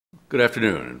Good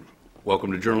afternoon, and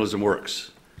welcome to Journalism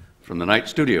Works from the Night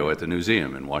Studio at the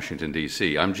Newseum in Washington,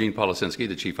 D.C. I'm Gene Policinski,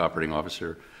 the Chief Operating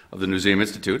Officer of the Newseum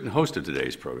Institute and host of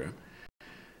today's program.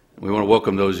 We want to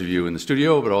welcome those of you in the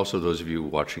studio, but also those of you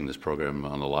watching this program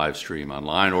on the live stream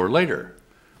online or later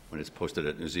when it's posted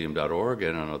at newseum.org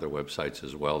and on other websites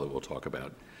as well that we'll talk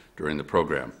about during the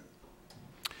program.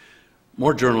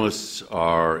 More journalists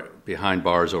are behind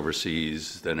bars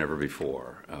overseas than ever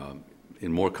before.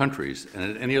 In more countries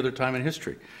than at any other time in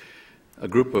history. A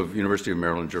group of University of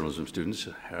Maryland journalism students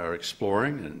are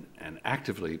exploring and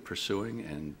actively pursuing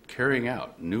and carrying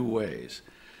out new ways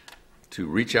to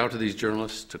reach out to these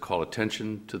journalists, to call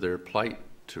attention to their plight,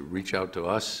 to reach out to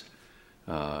us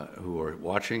who are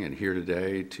watching and here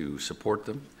today to support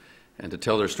them and to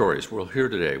tell their stories. We'll hear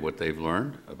today what they've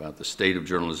learned about the state of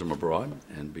journalism abroad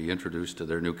and be introduced to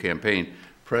their new campaign,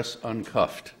 Press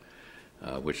Uncuffed,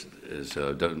 which is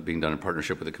being done in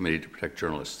partnership with the Committee to Protect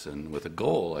Journalists and with a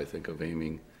goal, I think, of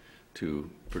aiming to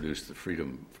produce the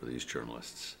freedom for these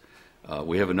journalists.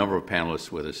 We have a number of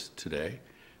panelists with us today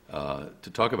to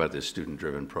talk about this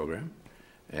student-driven program.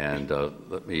 And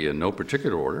let me, in no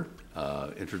particular order,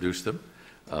 introduce them.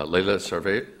 Lela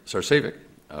Sarcevic,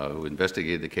 who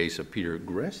investigated the case of Peter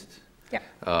Grest,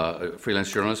 a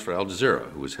freelance journalist for Al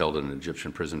Jazeera, who was held in an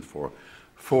Egyptian prison for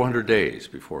 400 days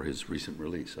before his recent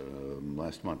release,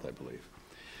 last month, I believe.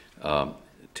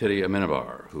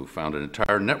 Amenabar, who found an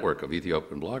entire network of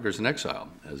Ethiopian bloggers in exile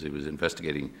as he was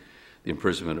investigating the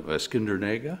imprisonment of Eskinder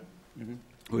Nega,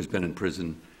 who has been in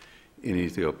prison in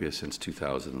Ethiopia since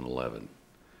 2011.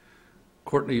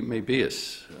 Courtney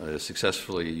Mabeus is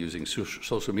successfully using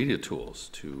social media tools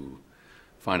to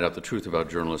find out the truth about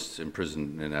journalists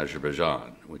imprisoned in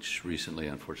Azerbaijan, which recently,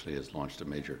 unfortunately, has launched a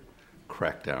major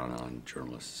crackdown on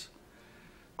journalists.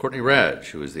 Courtney Radsch,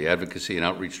 who is the Advocacy and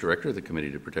Outreach Director of the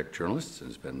Committee to Protect Journalists,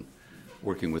 has been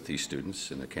working with these students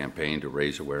in a campaign to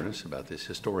raise awareness about this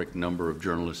historic number of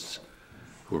journalists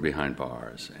who are behind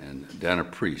bars. And Dana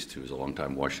Priest, who is a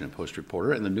longtime Washington Post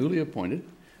reporter and the newly appointed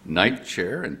Knight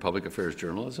Chair in Public Affairs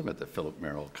Journalism at the Philip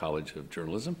Merrill College of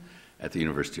Journalism at the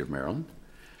University of Maryland.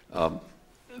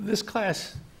 This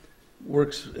class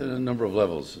works at a number of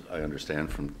levels, I understand,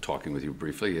 from talking with you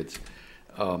briefly. It's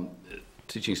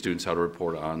teaching students how to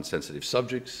report on sensitive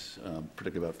subjects,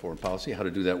 particularly about foreign policy, how to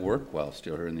do that work while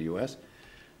still here in the U.S.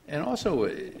 And also,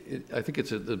 I think it's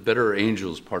the better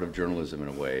angels part of journalism in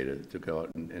a way, to go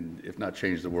out and, if not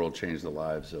change the world, change the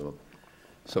lives of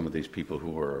some of these people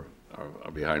who are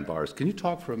behind bars. Can you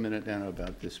talk for a minute, Dana,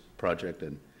 about this project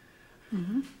and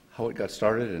how it got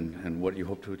started and what you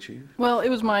hope to achieve? Well, it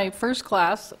was my first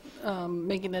class,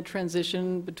 making that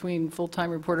transition between full-time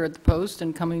reporter at the Post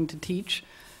and coming to teach.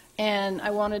 And I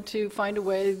wanted to find a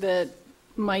way that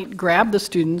might grab the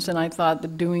students, and I thought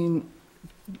that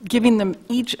giving them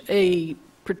each a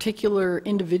particular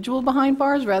individual behind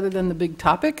bars rather than the big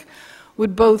topic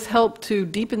would both help to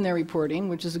deepen their reporting,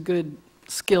 which is a good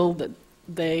skill that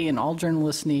they and all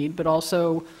journalists need, but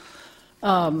also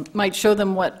might show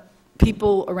them what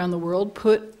people around the world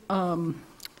put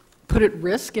at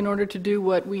risk in order to do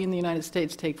what we in the United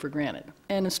States take for granted.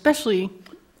 And especially,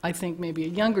 I think, maybe a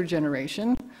younger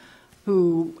generation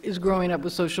who is growing up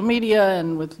with social media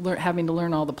and with having to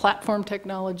learn all the platform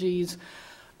technologies,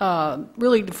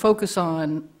 really to focus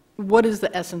on what is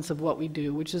the essence of what we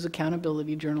do, which is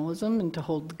accountability journalism, and to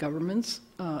hold the governments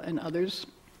and others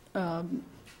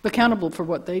accountable for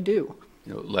what they do.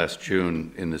 You know, last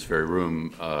June, in this very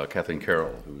room, Kathleen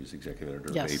Carroll, who is executive editor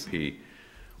of AP,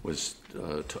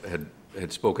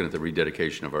 had spoken at the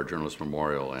rededication of our Journalist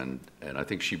Memorial, and I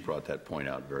think she brought that point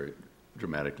out very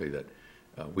dramatically, that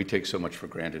we take so much for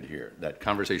granted here. That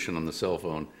conversation on the cell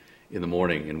phone in the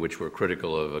morning in which we're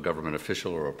critical of a government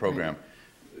official or a program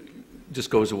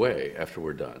just goes away after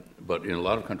we're done. But in a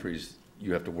lot of countries,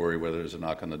 you have to worry whether there's a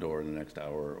knock on the door in the next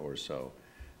hour or so.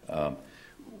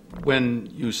 When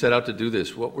you set out to do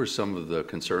this, what were some of the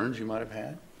concerns you might have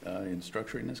had in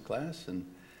structuring this class? And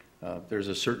there's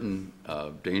a certain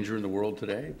danger in the world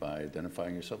today by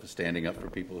identifying yourself as standing up for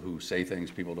people who say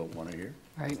things people don't want to hear.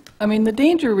 Right. I mean, the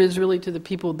danger is really to the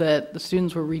people that the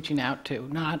students were reaching out to,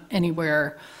 not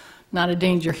anywhere, not a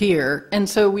danger here. And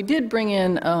so we did bring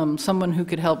in someone who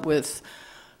could help with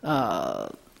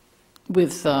making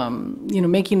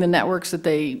the networks that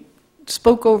they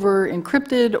spoke over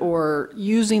encrypted, or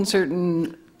using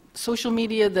certain social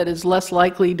media that is less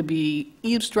likely to be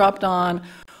eavesdropped on,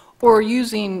 or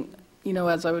using,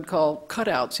 as I would call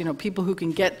cutouts, people who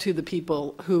can get to the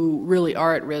people who really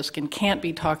are at risk and can't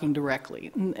be talking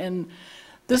directly. And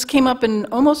this came up in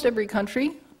almost every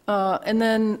country. And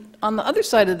then on the other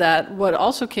side of that, what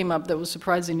also came up that was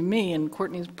surprising to me, and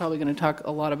Courtney's probably going to talk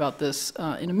a lot about this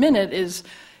in a minute, is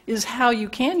how you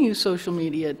can use social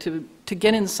media to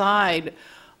get inside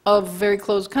of very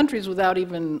closed countries without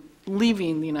even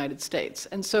leaving the United States.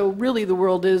 And so really the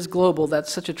world is global.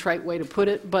 That's such a trite way to put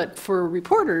it, but for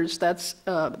reporters, that's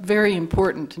very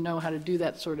important to know how to do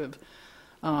that sort of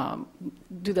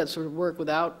work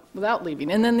without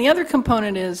leaving. And then the other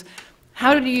component is,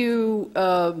 how do you,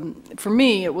 for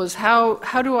me, it was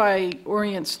how do I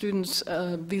orient students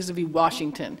vis-a-vis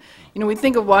Washington? You know, we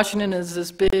think of Washington as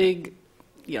this big,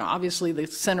 you know, obviously the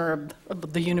center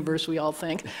of the universe, we all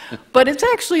think, but it's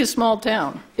actually a small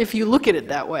town, if you look at it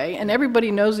that way, and everybody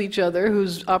knows each other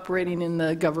who's operating in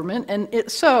the government, and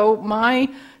so my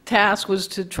task was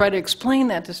to try to explain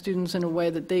that to students in a way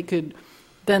that they could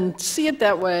then see it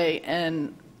that way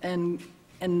and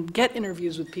get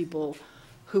interviews with people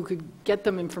who could get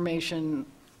them information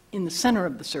in the center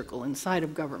of the circle, inside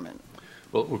of government.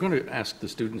 Well, we're going to ask the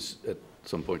students at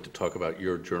some point to talk about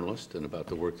your journalist and about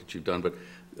the work that you've done, but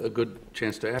a good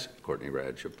chance to ask Courtney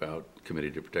Radsch about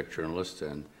Committee to Protect Journalists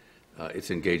and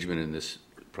its engagement in this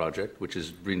project, which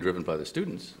is being driven by the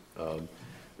students.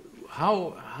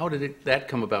 How did that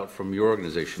come about from your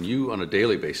organization? You, on a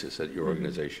daily basis at your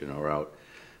organization, are out,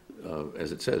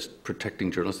 as it says,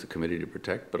 protecting journalists, the Committee to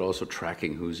Protect, but also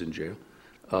tracking who's in jail.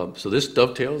 So this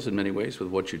dovetails in many ways with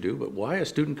what you do, but why a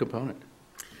student component?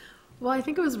 Well, I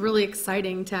think it was really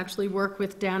exciting to actually work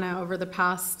with Dana over the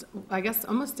past, I guess,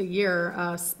 almost a year,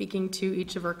 speaking to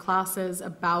each of our classes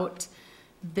about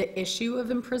the issue of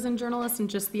imprisoned journalists and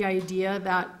just the idea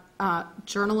that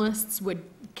journalists would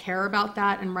care about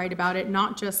that and write about it,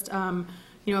 not just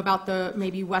you know, about the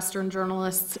maybe Western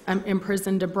journalists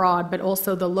imprisoned abroad, but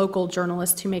also the local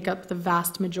journalists who make up the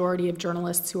vast majority of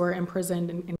journalists who are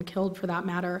imprisoned and killed for that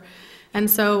matter. And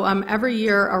so every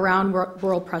year around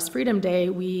World Press Freedom Day,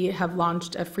 we have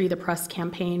launched a Free the Press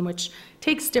campaign, which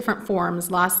takes different forms.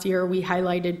 Last year, we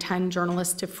highlighted 10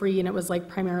 journalists to free, and it was like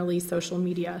primarily social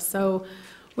media. So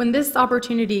when this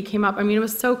opportunity came up, I mean, it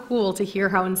was so cool to hear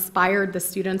how inspired the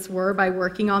students were by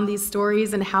working on these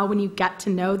stories, and how when you get to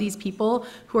know these people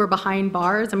who are behind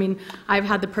bars, I mean, I've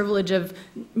had the privilege of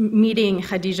meeting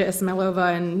Khadija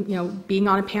Ismailova and, you know, being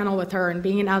on a panel with her and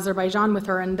being in Azerbaijan with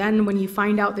her, and then when you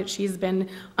find out that she's been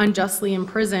unjustly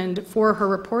imprisoned for her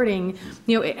reporting,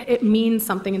 you know, it means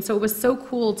something. And so it was so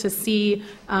cool to see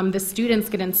the students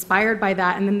get inspired by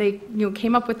that, and then they, you know,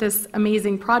 came up with this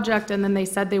amazing project, and then they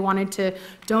said they wanted to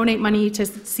donate money to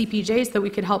CPJ so that we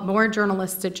could help more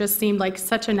journalists. It just seemed like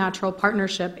such a natural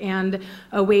partnership and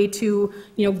a way to,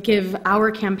 you know, give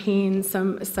our campaign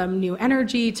some new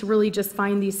energy, to really just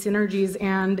find these synergies,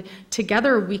 and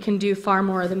together we can do far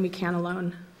more than we can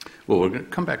alone. Well, we're going to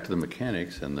come back to the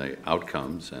mechanics and the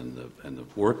outcomes and the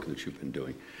work that you've been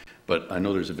doing, but I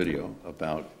know there's a video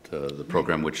about the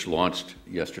program which launched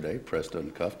yesterday, Pressed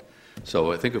Uncuffed.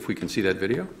 So I think if we can see that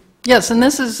video. Yes, and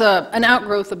this is an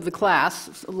outgrowth of the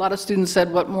class. A lot of students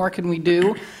said, what more can we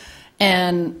do?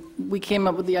 And we came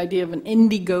up with the idea of an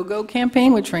Indiegogo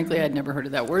campaign, which frankly I'd never heard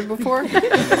of that word before.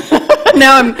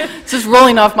 Now it's just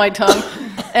rolling off my tongue.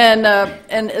 And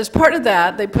as part of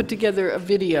that, they put together a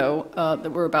video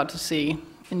that we're about to see,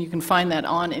 and you can find that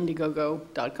on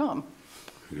Indiegogo.com.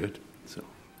 Good. So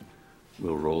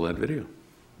we'll roll that video.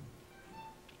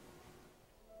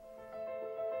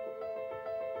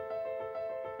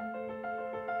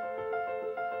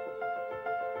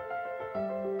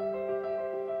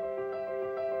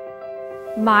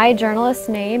 My journalist's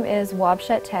name is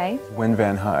Wabshet Tay. Win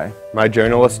Van High. My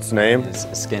journalist's name is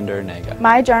Skinder Nega.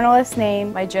 My journalist's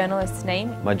name. My journalist's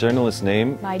name. My journalist's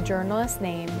name. My journalist's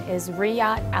name is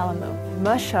Riyad Alamu.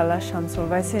 Mashallah Shamsul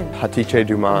Vasin. Hatice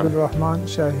Duman. Rahman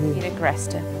Shahi. Peter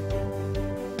Greston.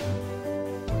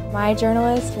 My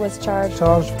journalist was charged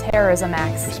with terrorism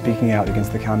acts. For speaking out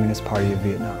against the Communist Party of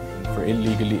Vietnam. For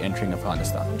illegally entering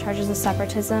Afghanistan. Charges of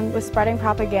separatism. With spreading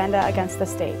propaganda against the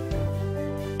state.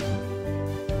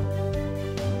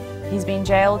 He's been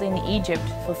jailed in Egypt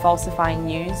for falsifying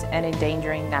news and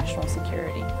endangering national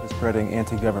security. For spreading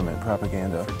anti-government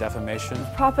propaganda. For defamation.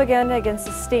 Propaganda against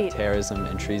the state. Terrorism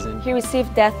and treason. He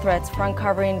received death threats for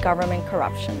uncovering government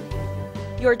corruption.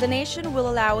 Your donation will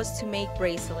allow us to make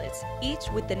bracelets,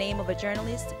 each with the name of a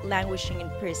journalist languishing in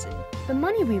prison. The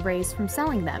money we raise from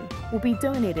selling them will be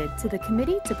donated to the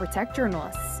Committee to Protect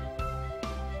Journalists.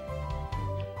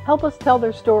 Help us tell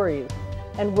their stories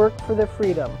and work for their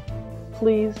freedom.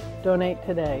 Please donate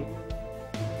today.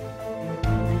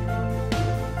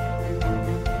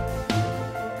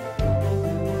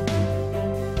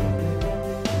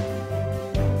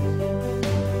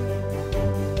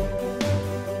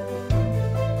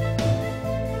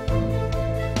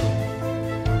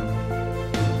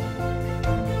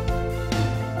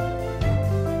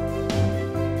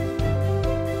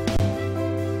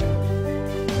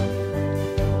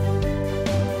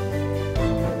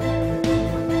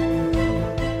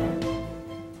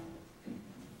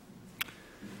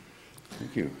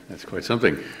 That's quite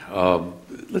something.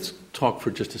 Let's talk for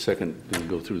just a second and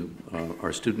go through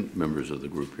our student members of the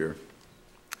group here.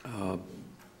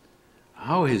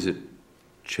 How has it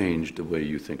changed the way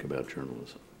you think about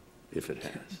journalism, if it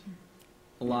has?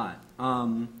 A lot.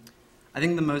 I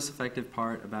think the most effective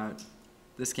part about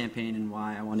this campaign and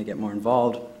why I want to get more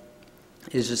involved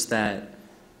is just that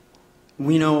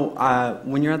we know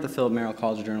when you're at the Philip Merrill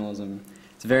College of Journalism,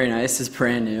 it's very nice. It's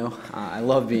brand new. I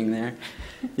love being there.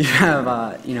 You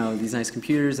have these nice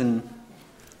computers, and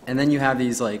then you have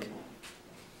these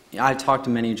I talked to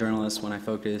many journalists when I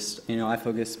focused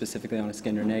specifically on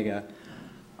Iskender Nega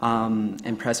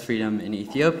and press freedom in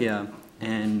Ethiopia,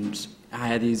 and I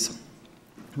had these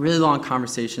really long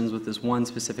conversations with this one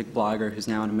specific blogger who's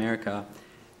now in America,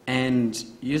 and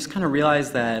you just kind of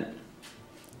realize that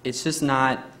it's just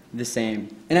not the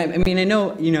same. And I mean, I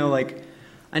know,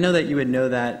 I know that you would know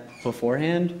that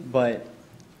beforehand, but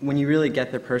when you really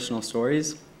get their personal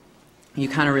stories, you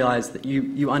kind of realize that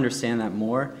you understand that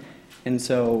more. And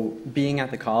so being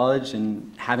at the college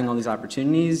and having all these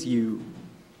opportunities, you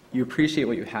appreciate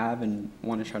what you have and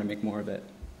want to try to make more of it.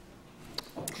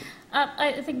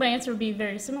 I think my answer would be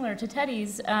very similar to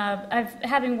Teddy's.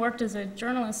 Having worked as a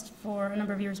journalist for a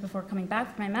number of years before coming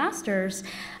back for my master's,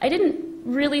 I didn't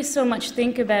really so much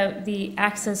think about the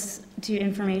access to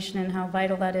information and how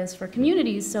vital that is for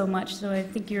communities so much. So I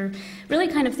think you're really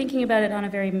kind of thinking about it on a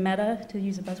very meta, to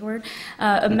use a buzzword,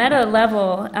 a meta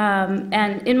level.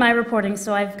 And in my reporting,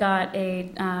 so I've got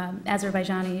a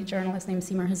Azerbaijani journalist named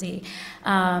Simar Hazi.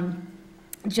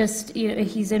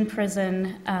 He's in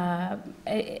prison,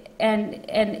 and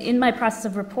in my process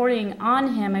of reporting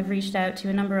on him, I've reached out to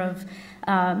a number of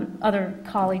other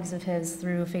colleagues of his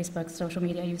through Facebook, social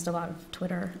media. I used a lot of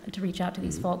Twitter to reach out to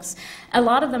these folks. A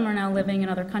lot of them are now living in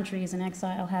other countries in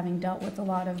exile, having dealt with a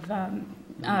lot of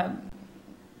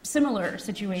similar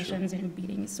situations,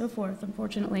 beatings, so forth,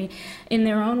 unfortunately, in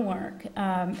their own work.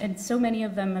 And so many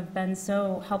of them have been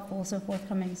so helpful, so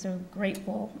forthcoming, so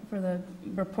grateful for the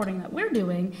reporting that we're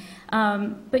doing.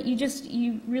 But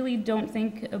you really don't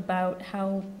think about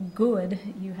how good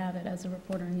you have it as a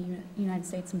reporter in the United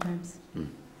States sometimes.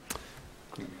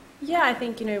 Yeah, I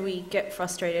think, we get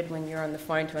frustrated when you're on the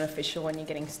phone to an official and you're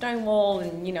getting stonewalled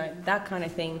and, that kind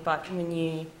of thing. But when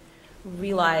you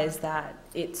realize that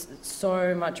it's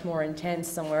so much more intense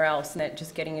somewhere else, and that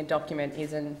just getting a document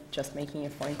isn't just making a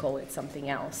phone call, it's something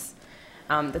else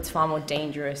that's far more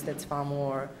dangerous, that's far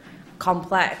more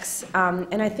complex.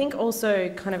 And I think also,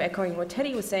 kind of echoing what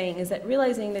Teddy was saying, is that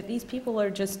realizing that these people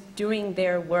are just doing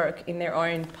their work in their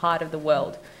own part of the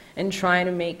world and trying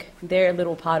to make their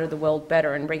little part of the world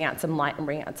better and bring out some light and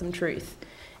bring out some truth.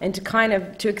 And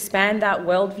to expand that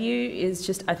worldview is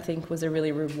just, I think, was a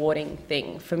really rewarding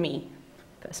thing for me,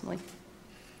 personally.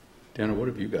 Dana, what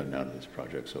have you gotten out of this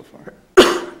project so far?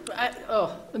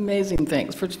 Amazing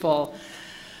things. First of all,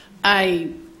 I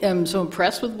am so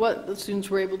impressed with what the students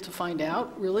were able to find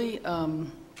out, really.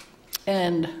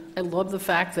 And I love the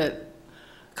fact that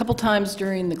a couple times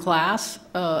during the class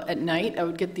at night, I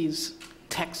would get these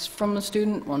texts from a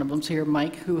student. One of them's here,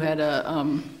 Mike, who had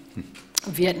a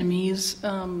Vietnamese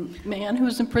man who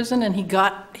was in prison, and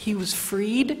he was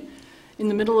freed in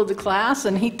the middle of the class,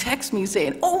 and he texted me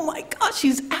saying, "Oh my gosh,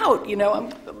 he's out,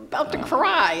 I'm about to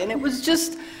cry." And it was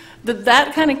just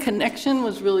that kind of connection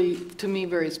was really, to me,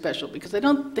 very special, because I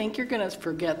don't think you're going to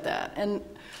forget that. And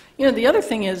the other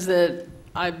thing is that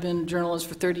I've been a journalist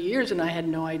for 30 years, and I had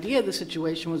no idea the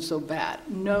situation was so bad.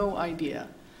 No idea.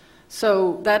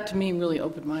 So that, to me, really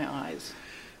opened my eyes.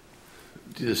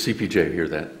 Did the CPJ hear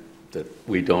that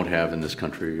we don't have in this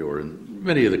country, or in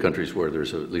many of the countries where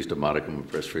there's at least a modicum of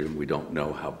press freedom, we don't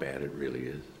know how bad it really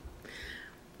is?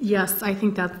 Yes, I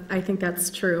think that's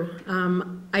true.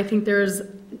 I think there's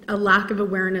a lack of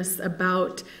awareness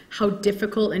about how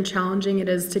difficult and challenging it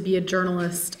is to be a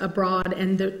journalist abroad,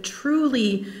 and the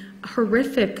truly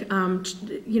horrific,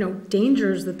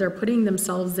 dangers that they're putting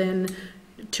themselves in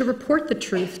to report the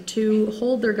truth, to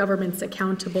hold their governments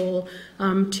accountable,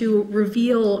 to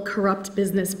reveal corrupt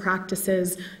business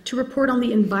practices, to report on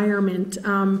the environment,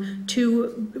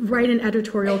 to write an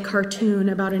editorial cartoon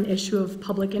about an issue of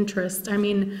public interest. I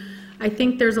mean, I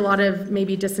think there's a lot of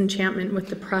maybe disenchantment with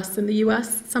the press in the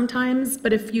U.S. sometimes,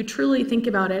 but if you truly think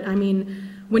about it, I mean,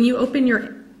 when you open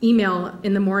your email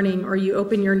in the morning or you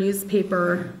open your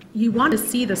newspaper, you want to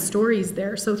see the stories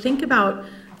there. So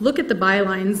look at the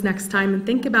bylines next time and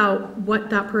think about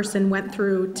what that person went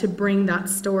through to bring that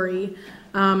story.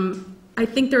 I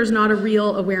think there's not a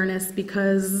real awareness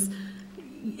because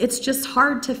it's just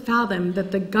hard to fathom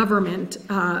that the government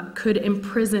could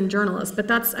imprison journalists. But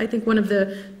that's, I think, one of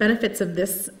the benefits of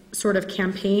this sort of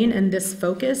campaign and this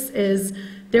focus is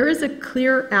there is a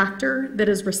clear actor that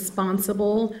is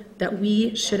responsible that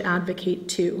we should advocate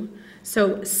to.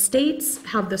 So states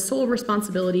have the sole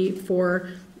responsibility for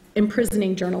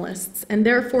imprisoning journalists, and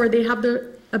therefore they have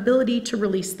the ability to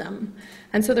release them.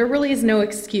 And so there really is no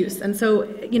excuse. And so,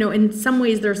 you know, in some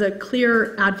ways there's a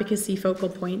clear advocacy focal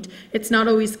point. It's not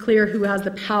always clear who has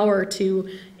the power to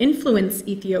influence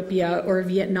Ethiopia or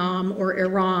Vietnam or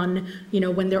Iran, you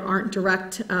know, when there aren't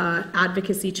direct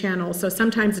advocacy channels. So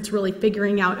sometimes it's really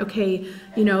figuring out, okay,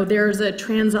 you know, there's a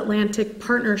transatlantic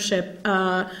partnership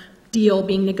deal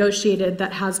being negotiated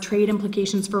that has trade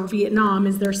implications for Vietnam.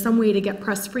 Is there some way to get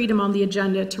press freedom on the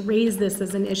agenda to raise this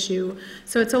as an issue?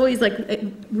 So it's always like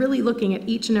really looking at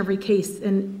each and every case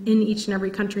in each and every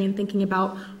country and thinking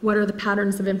about what are the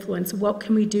patterns of influence, what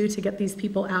can we do to get these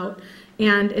people out?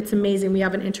 And it's amazing. We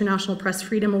have an International Press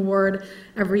Freedom Award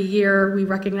every year. We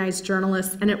recognize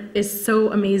journalists, and it is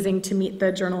so amazing to meet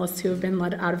the journalists who have been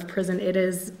let out of prison. It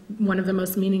is one of the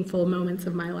most meaningful moments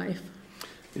of my life.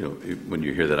 You know, when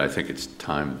you hear that, I think it's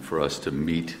time for us to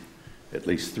meet at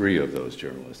least 3 of those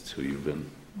journalists who you've been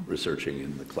researching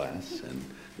in the class, and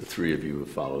the 3 of you have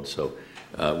followed. So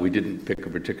we didn't pick a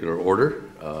particular order,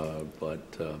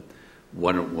 but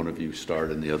one of you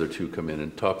start and the other 2 come in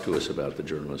and talk to us about the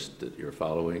journalist that you're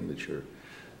following, that you're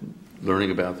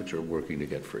learning about, that you're working to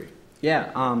get free. Yeah,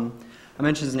 I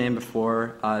mentioned his name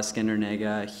before, Skinder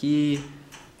Nega. He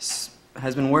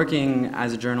has been working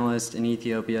as a journalist in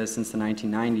Ethiopia since the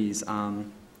 1990s.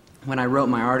 When I wrote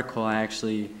my article, I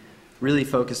actually really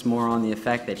focused more on the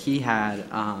effect that he had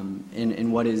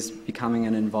in what is becoming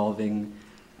an evolving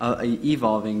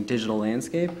digital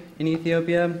landscape in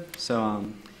Ethiopia. So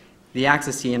the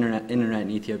access to internet in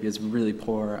Ethiopia is really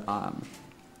poor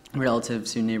relative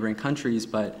to neighboring countries,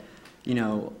 but you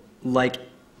know, like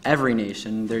every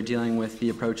nation, they're dealing with the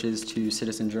approaches to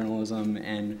citizen journalism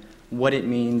and what it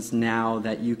means now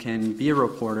that you can be a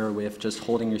reporter with just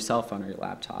holding your cell phone or your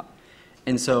laptop.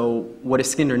 And so what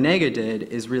Skinder Nega did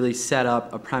is really set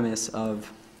up a premise of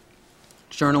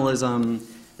journalism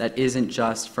that isn't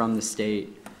just from the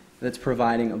state, that's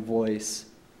providing a voice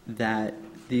that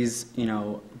these, you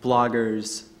know,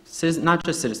 bloggers, not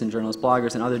just citizen journalists,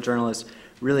 bloggers and other journalists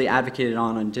really advocated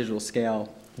on a digital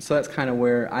scale. And so that's kind of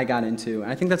where I got into. And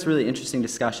I think that's a really interesting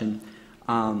discussion.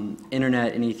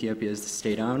 Internet in Ethiopia is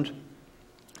state-owned,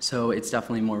 so it's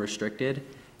definitely more restricted,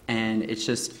 and it's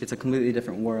a completely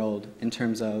different world in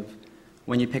terms of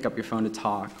when you pick up your phone to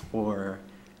talk or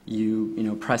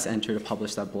you press enter to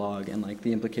publish that blog and like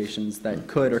the implications that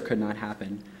could or could not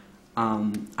happen.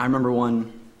 I remember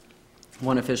one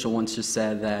official once just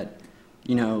said that,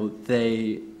 you know,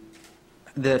 the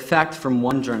effect from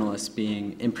one journalist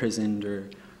being imprisoned or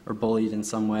bullied in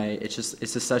some way, it's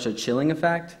just such a chilling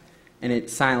effect. And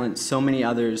it silenced so many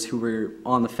others who were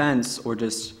on the fence or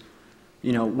just,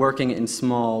 you know, working in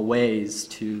small ways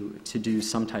to do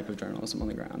some type of journalism on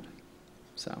the ground.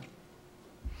 So.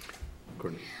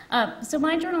 Courtney. So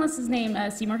my journalist is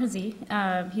named Seymour Hazi.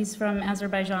 He's from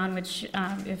Azerbaijan, which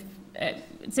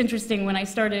it's interesting, when I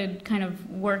started kind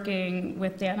of working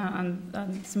with Dana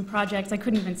on some projects, I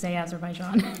couldn't even say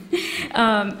Azerbaijan.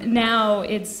 Now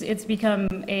it's become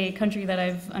a country that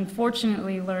I've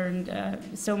unfortunately learned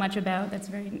so much about that's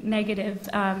very negative.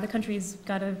 The country's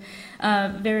got a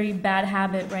very bad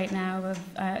habit right now of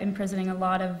imprisoning a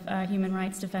lot of human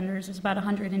rights defenders. There's about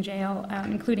 100 in jail,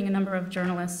 including a number of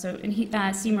journalists. So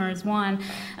Seymour is one.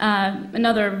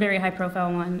 Another very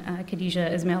high-profile one,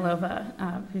 Khadija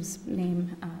Ismailova, whose name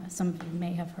some of you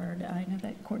may have heard. I know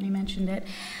that Courtney mentioned it.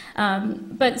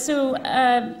 But so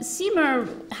Seymour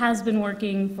was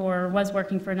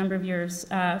working for a number of years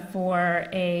for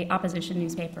a opposition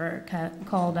newspaper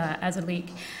called Azalik.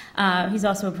 He's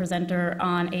also a presenter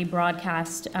on a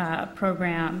broadcast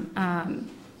program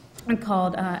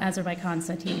called Azerbaijan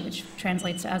Sati, which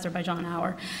translates to Azerbaijan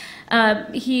Hour.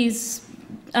 He's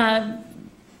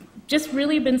just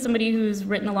really been somebody who's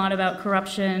written a lot about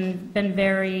corruption, been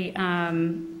very,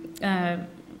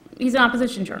 he's an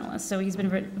opposition journalist, so he's been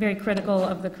very critical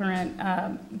of the current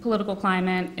political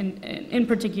climate, in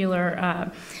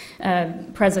particular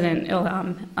President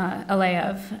Ilham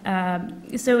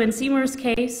Aliyev. So in Seymour's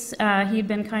case, he'd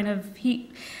been kind of,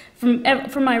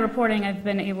 from my reporting, I've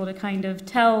been able to kind of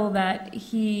tell that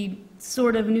he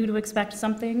sort of knew to expect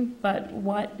something, but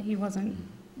what, he wasn't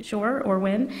sure or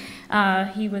when.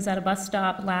 He was at a bus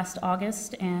stop last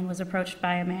August and was approached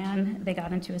by a man. They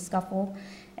got into a scuffle,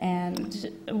 and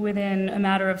within a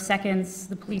matter of seconds,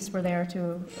 the police were there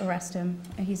to arrest him.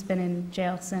 He's been in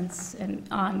jail since, and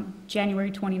on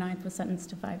January 29th was sentenced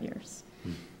to 5 years.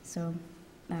 So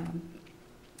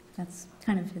that's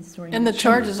kind of his story. And the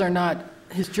charges are not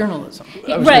his journalism.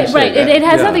 Right. It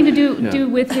has nothing to do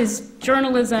with his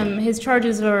journalism. His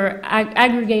charges are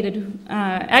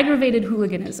aggravated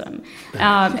hooliganism.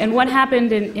 And what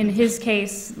happened in his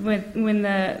case when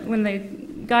the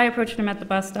guy approached him at the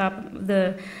bus stop,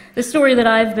 the story that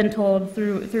I've been told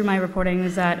through my reporting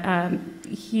is that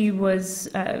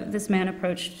this man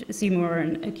approached Seymour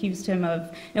and accused him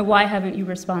of, why haven't you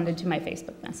responded to my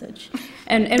Facebook message?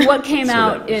 And what came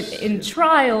out in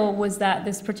trial was that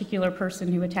this particular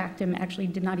person who attacked him actually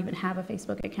did not even have a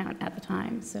Facebook account at the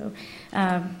time. So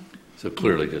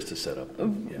clearly just to set up,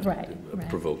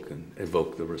 provoke and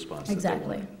evoke the response.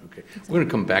 Exactly. Okay. We're going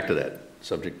to come back to that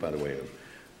subject, by the way, of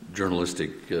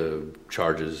journalistic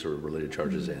charges or related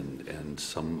charges and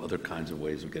some other kinds of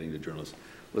ways of getting to journalists.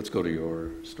 Let's go to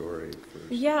your story first.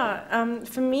 Yeah,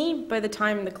 for me, by the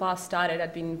time the class started,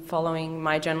 I'd been following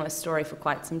my journalist story for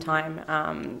quite some time.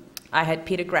 I had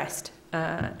Peter Grest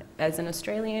as an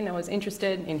Australian. I was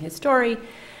interested in his story,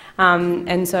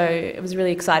 and so I was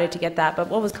really excited to get that. But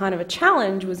what was kind of a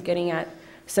challenge was getting at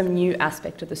some new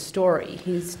aspect of the story.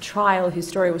 His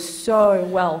story was so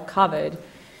well covered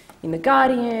in The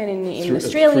Guardian, in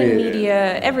Australian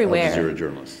media, everywhere. Al Jazeera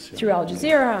journalists. Yeah. Through Al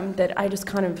Jazeera, that I just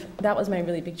that was my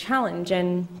really big challenge.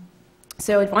 And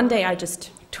so one day I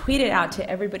just tweeted out to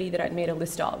everybody that I'd made a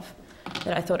list of,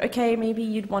 that I thought, okay, maybe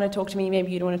you'd want to talk to me,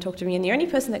 maybe you'd want to talk to me. And the only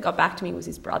person that got back to me was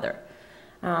his brother.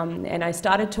 And I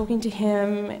started talking to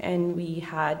him, and we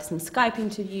had some Skype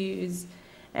interviews.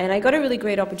 And I got a really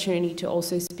great opportunity to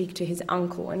also speak to his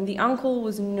uncle. And the uncle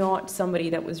was not somebody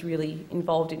that was really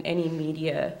involved in any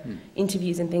media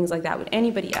interviews and things like that with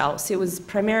anybody else. It was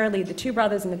primarily the two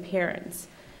brothers and the parents.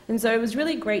 And so it was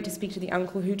really great to speak to the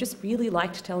uncle, who just really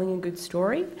liked telling a good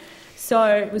story. So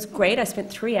it was great. I spent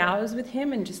 3 hours with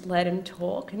him and just let him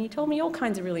talk. And he told me all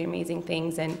kinds of really amazing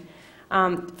things. And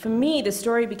for me, the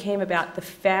story became about the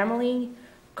family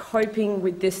coping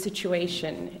with this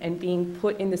situation and being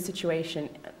put in this situation,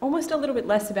 almost a little bit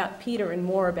less about Peter and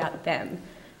more about them,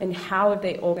 and how have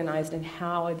they organized and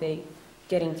how are they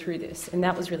getting through this. And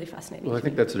that was really fascinating. Well, I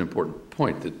think that's an important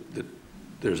point, that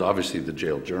there's obviously the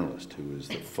jailed journalist who is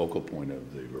the focal point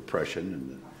of the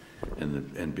repression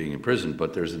and being imprisoned,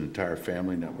 but there's an entire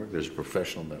family network, there's a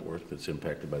professional network that's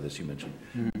impacted by this. You mentioned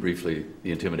briefly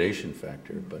the intimidation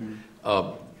factor,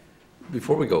 but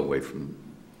before we go away from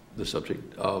the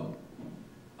subject,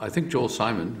 I think Joel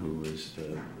Simon, who is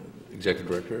executive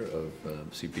director of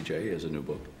CPJ, has a new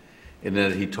book, and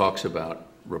then he talks about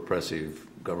repressive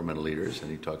governmental leaders, and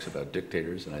he talks about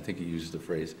dictators, and I think he uses the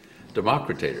phrase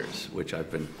democratators, which I've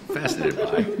been fascinated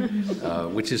by,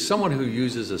 which is someone who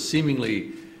uses a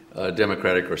seemingly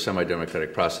democratic or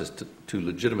semi-democratic process to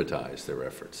legitimatize their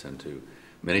efforts, and to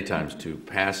many times to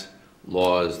pass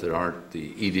laws that aren't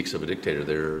the edicts of a dictator.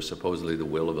 They're supposedly the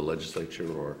will of a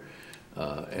legislature,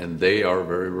 and they are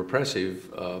very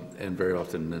repressive, and very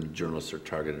often then journalists are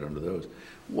targeted under those.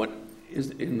 What is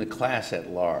in the class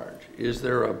at large? Is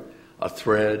there a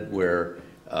thread where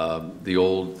the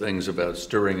old things about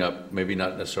stirring up, maybe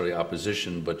not necessarily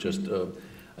opposition, but just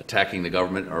attacking the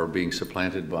government, are being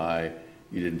supplanted by,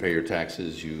 you didn't pay your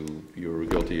taxes, you're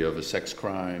guilty of a sex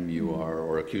crime,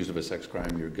 or accused of a sex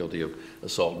crime, you're guilty of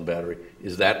assault and battery?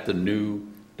 Is that the new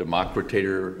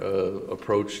democratator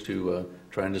approach to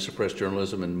trying to suppress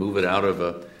journalism and move it out of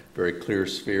a very clear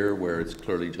sphere where it's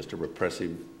clearly just a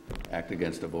repressive act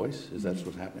against a voice? Is that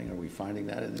what's happening? Are we finding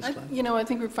that in this class? I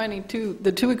think we're finding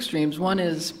the two extremes. One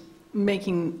is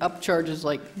making up charges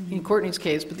like in Courtney's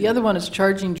case, but the other one is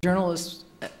charging journalists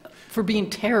for being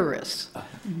terrorists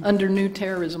under new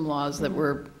terrorism laws that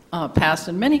were passed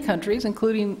in many countries,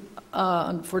 including,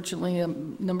 unfortunately, a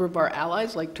number of our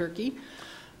allies like Turkey,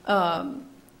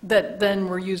 that then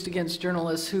were used against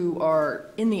journalists who are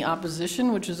in the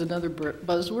opposition, which is another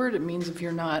buzzword. It means if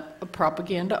you're not a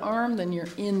propaganda arm, then you're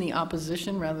in the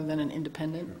opposition rather than an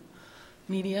independent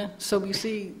media. So we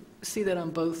see that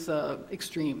on both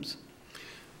extremes.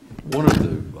 One of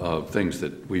the things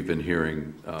that we've been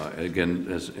hearing, and again,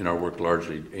 as in our work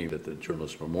largely aimed at the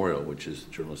Journalist Memorial, which is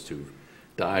journalists who've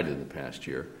died in the past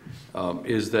year,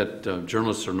 is that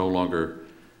journalists are no longer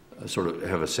sort of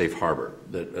have a safe harbor.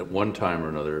 That at one time or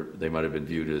another, they might have been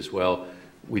viewed as, well,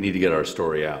 we need to get our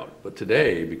story out. But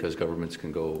today, because governments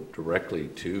can go directly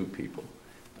to people,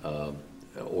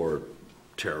 or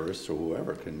terrorists or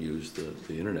whoever can use the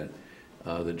internet,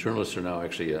 the journalists are now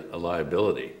actually a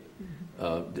liability.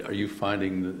 Are you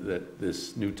finding that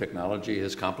this new technology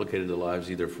has complicated the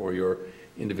lives either for your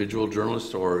individual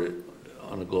journalists, or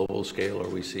on a global scale, are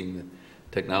we seeing the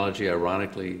technology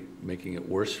ironically making it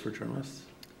worse for journalists?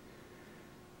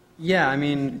 Yeah, I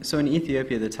mean, so in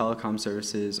Ethiopia, the telecom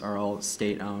services are all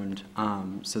state-owned,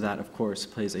 so that, of course,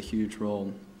 plays a huge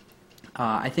role.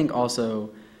 I think also,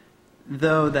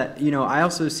 though, that, I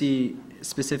also see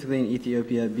specifically in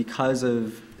Ethiopia, because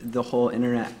of the whole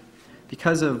internet,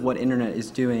 because of what internet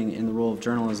is doing in the role of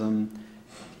journalism,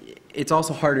 it's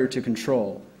also harder to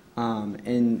control.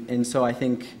 And so I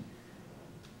think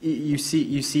you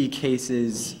see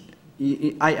cases.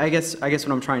 I guess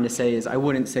what I'm trying to say is I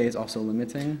wouldn't say it's also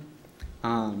limiting,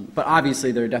 but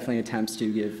obviously there are definitely attempts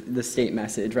to give the state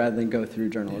message rather than go through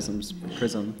journalism's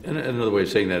prism. And another way of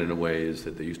saying that in a way is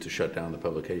that they used to shut down the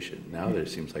publication. Now it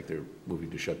seems like they're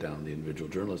moving to shut down the individual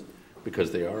journalist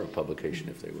because they are a publication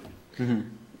if they will. Mm-hmm.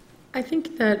 I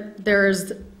think that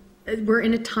we're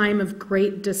in a time of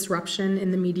great disruption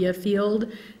in the media field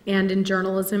and in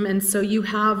journalism, and so you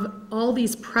have all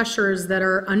these pressures that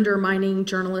are undermining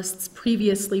journalists'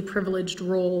 previously privileged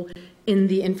role in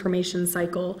the information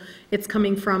cycle. It's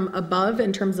coming from above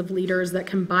in terms of leaders that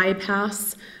can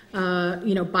bypass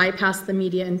the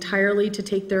media entirely to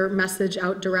take their message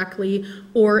out directly,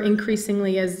 or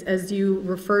increasingly, as you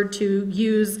referred to,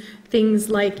 use things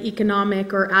like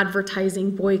economic or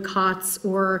advertising boycotts,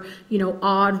 or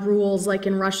odd rules like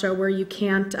in Russia where you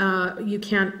can't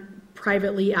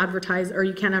privately advertise, or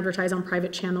you can't advertise on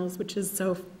private channels, which is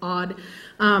so odd,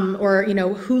 or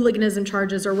hooliganism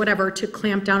charges or whatever, to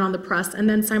clamp down on the press. And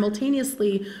then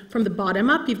simultaneously, from the bottom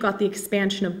up, you've got the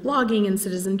expansion of blogging and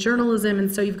citizen journalism,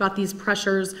 and so you've got these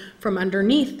pressures from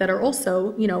underneath that are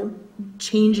also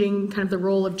changing kind of the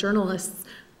role of journalists.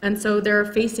 And so they're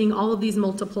facing all of these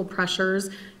multiple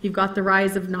pressures. You've got the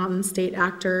rise of non-state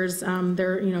actors.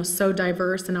 They're so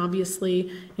diverse and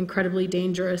obviously incredibly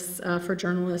dangerous for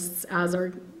journalists, as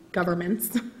are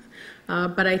governments.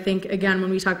 But I think, again, when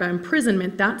we talk about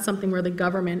imprisonment, that's something where the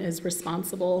government is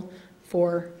responsible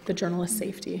for the journalist's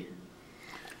safety.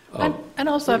 And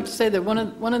also I have to say that one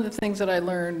of the things that I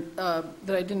learned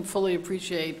that I didn't fully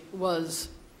appreciate was,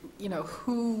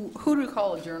 who to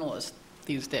call a journalist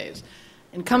these days.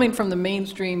 And coming from the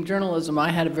mainstream journalism,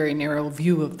 I had a very narrow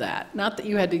view of that. Not that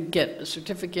you had to get a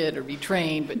certificate or be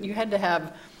trained, but you had to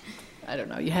have,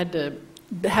 you had to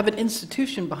have an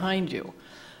institution behind you.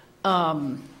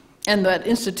 And that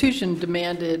institution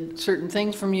demanded certain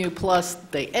things from you, plus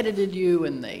they edited you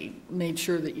and they made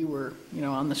sure that you were,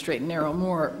 on the straight and narrow,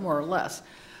 more or less.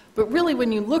 But really,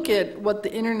 when you look at what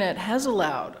the internet has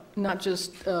allowed, not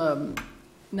just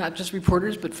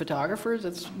reporters, but photographers,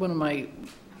 that's one of my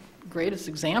greatest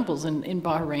examples in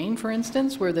Bahrain, for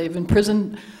instance, where they've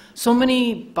imprisoned so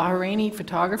many Bahraini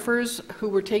photographers who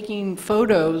were taking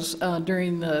photos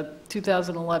during the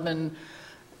 2011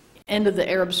 end of the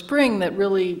Arab Spring that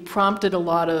really prompted a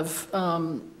lot of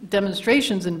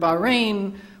demonstrations in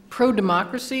Bahrain,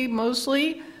 pro-democracy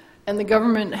mostly, and the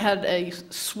government had a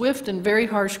swift and very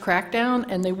harsh crackdown,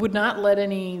 and they would not let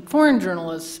any foreign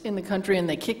journalists in the country, and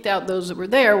they kicked out those that were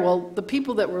there. Well, the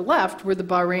people that were left were the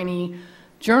Bahraini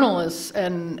journalists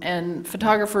and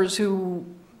photographers who,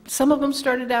 some of them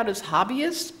started out as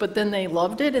hobbyists, but then they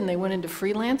loved it and they went into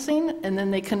freelancing, and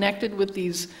then they connected with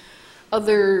these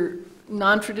other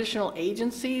non-traditional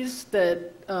agencies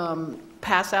that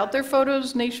pass out their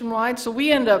photos nationwide. So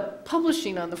we end up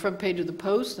publishing on the front page of the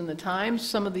Post and the Times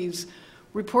some of these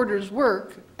reporters'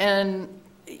 work, and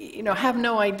have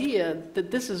no idea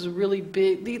that this is a really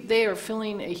big, they are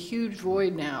filling a huge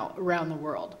void now around the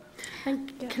world.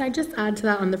 And can I just add to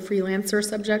that on the freelancer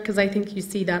subject? Because I think you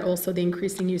see that also, the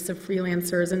increasing use of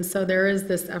freelancers. And so there is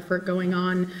this effort going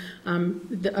on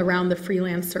around the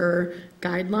freelancer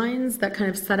guidelines that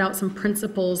kind of set out some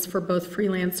principles for both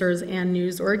freelancers and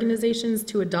news organizations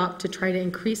to adopt to try to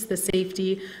increase the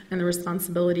safety and the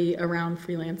responsibility around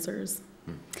freelancers.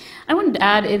 I wanted to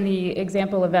add, in the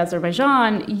example of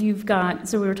Azerbaijan, you've got,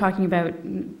 so we were talking about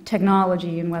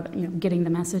technology and whether, getting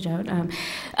the message out.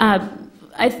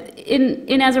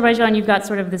 In Azerbaijan, you've got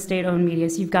sort of the state-owned media,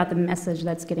 so you've got the message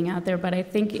that's getting out there. But I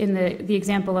think in the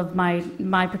example of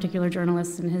my particular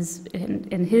journalist and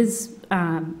his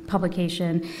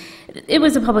publication, it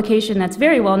was a publication that's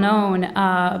very well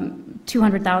known.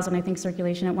 200,000, I think,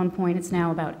 circulation at one point. It's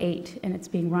now about 8, and it's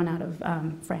being run out of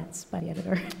France by the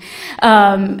editor.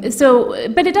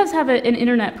 But it does have an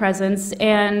internet presence,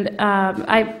 and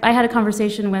I had a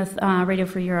conversation with Radio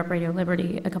Free Europe, Radio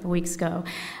Liberty, a couple weeks ago.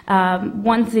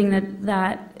 One thing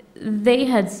that they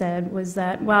had said was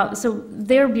that, well, so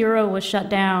their bureau was shut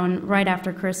down right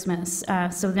after Christmas,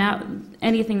 so now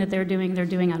anything that they're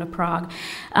doing out of Prague.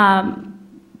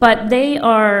 But they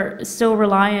are so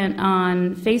reliant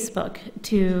on Facebook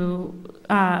to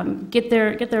get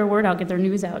their word out, get their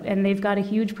news out, and they've got a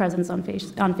huge presence on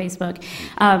Facebook.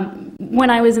 When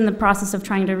I was in the process of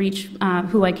trying to reach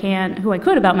who I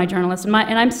could about my journalist, and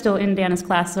I'm still in Dana's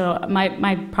class, so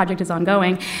my project is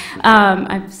ongoing.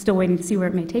 I'm still waiting to see where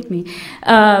it may take me.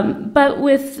 But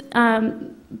with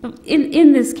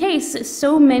in this case,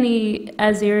 so many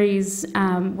Azeris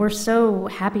were so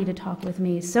happy to talk with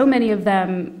me. So many of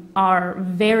them are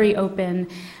very open.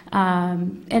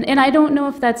 And I don't know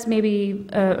if that's maybe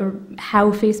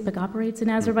how Facebook operates in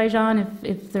Azerbaijan,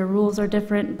 if their rules are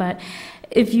different, but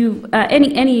if you,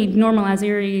 any normal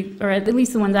Azeri, or at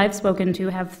least the ones I've spoken to,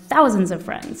 have thousands of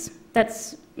friends.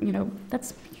 That's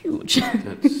huge.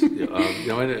 That's,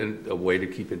 and a way to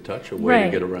keep in touch, a way to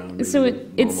get around so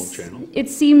normal channel. It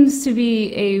seems to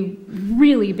be a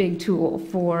really big tool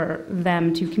for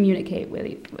them to communicate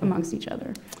amongst each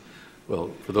other.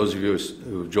 Well, for those of you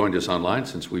who have joined us online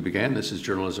since we began, this is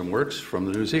Journalism Works from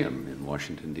the Newseum in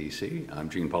Washington, D.C. I'm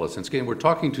Gene Policinski, and we're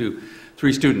talking to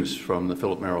 3 students from the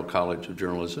Philip Merrill College of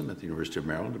Journalism at the University of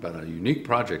Maryland about a unique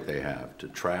project they have to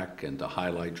track and to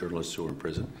highlight journalists who are in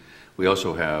prison. We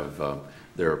also have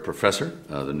their professor,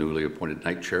 the newly appointed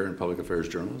Knight Chair in Public Affairs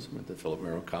Journalism at the Philip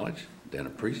Merrill College, Dana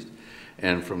Priest.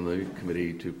 And from the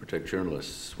Committee to Protect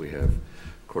Journalists, we have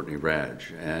Courtney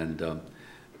Radsch. And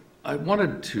I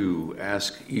wanted to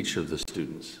ask each of the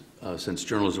students, since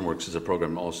Journalism Works is a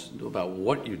program also about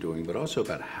what you're doing, but also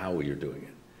about how you're doing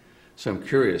it. So I'm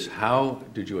curious, how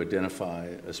did you identify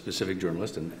a specific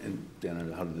journalist, and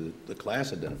Dana, how did the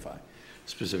class identify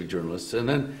specific journalists? And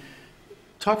then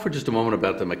talk for just a moment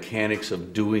about the mechanics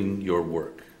of doing your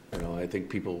work. I think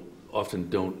people often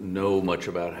don't know much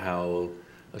about how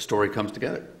a story comes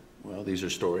together. Well, these are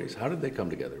stories. How did they come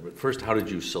together? But first, how did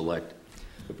you select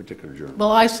a particular journalist?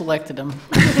 Well, I selected him.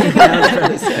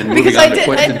 And moving on to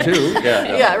question 2.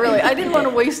 Yeah, really. I didn't want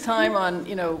to waste time on,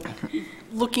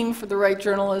 looking for the right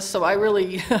journalist, so I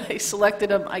really I selected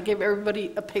him. I gave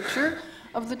everybody a picture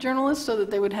of the journalist so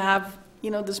that they would have,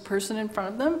 this person in front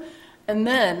of them, and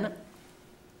then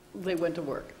they went to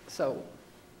work. So,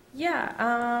 yeah.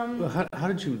 Well, how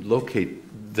did you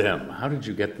locate them? How did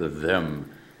you get the them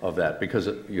of that? Because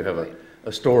you have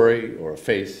a story or a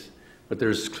face, but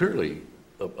there's clearly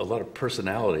a lot of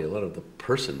personality, a lot of the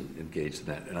person engaged in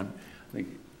that. And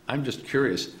I'm just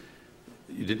curious.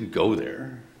 You didn't go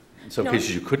there. In some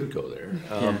cases, you couldn't go there.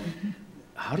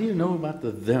 How do you know about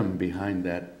the them behind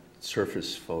that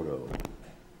surface photo?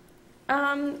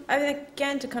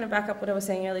 Again, to kind of back up what I was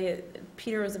saying earlier,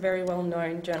 Peter is a very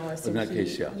well-known journalist. In that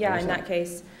case, yeah. Yeah, in that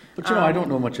case. But I don't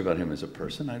know much about him as a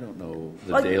person. I don't know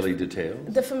the daily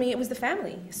details. For me, it was the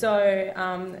family. So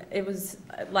it was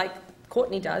like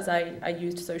Courtney does. I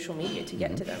used social media to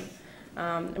get to them.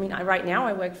 Right now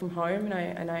I work from home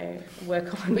and I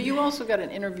work on. But you also got an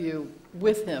interview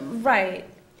with him. Right.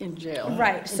 In jail.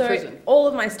 Right. So prison. All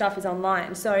of my stuff is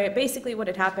online. So basically what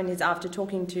had happened is after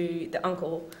talking to the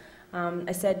uncle,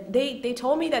 I said, they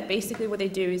told me that basically what they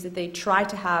do is that they try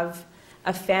to have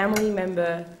a family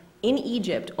member in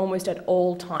Egypt almost at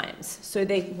all times. So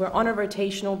they were on a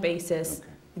rotational basis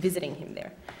visiting him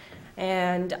there.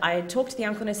 And I talked to the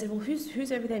uncle and I said, well,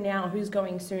 who's over there now? Who's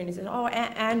going soon? He said, oh,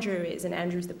 Andrew is, and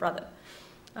Andrew's the brother.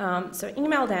 So I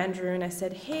emailed Andrew and I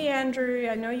said, hey, Andrew,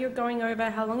 I know you're going over.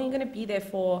 How long are you going to be there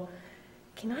for?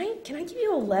 Can I give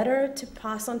you a letter to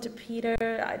pass on to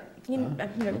Peter?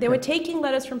 They were taking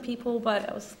letters from people, but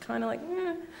I was kind of like,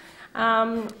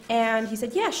 and he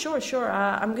said, yeah, sure.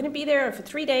 I'm going to be there for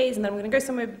 3 days, and then I'm going to go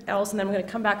somewhere else, and then I'm going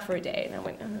to come back for a day. And I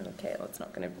went, oh, okay, well, it's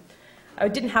not going to... I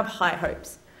didn't have high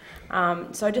hopes.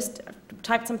 So I just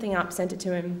typed something up, sent it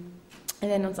to him, and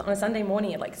then on a Sunday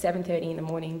morning at like 7:30 in the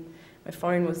morning, my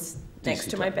phone was next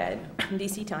to my bed,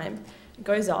 DC time. It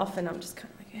goes off, and I'm just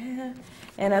kind of like, yeah.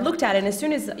 And I looked at it, and as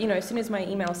soon as my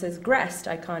email says Grest,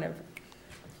 I kind of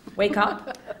wake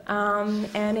up.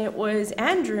 And it was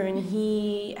Andrew, and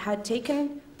he had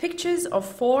taken pictures of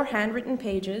 4 handwritten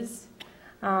pages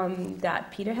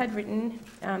that Peter had written.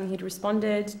 He'd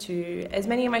responded to as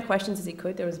many of my questions as he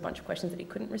could. There was a bunch of questions that he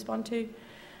couldn't respond to.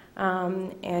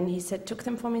 And he took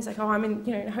them for me. He's like, oh, I'm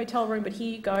in a hotel room, but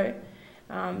here you go.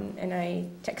 And I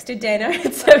texted Dana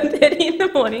at 7:30 in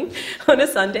the morning on a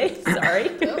Sunday. Sorry.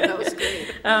 Oh, that was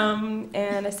great.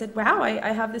 And I said, wow,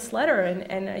 I have this letter.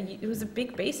 And it was a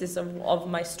big basis of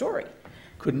my story.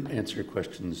 Couldn't answer your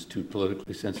questions too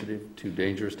politically sensitive, too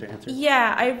dangerous to answer?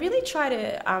 Yeah, I really tried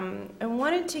to, I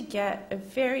wanted to get a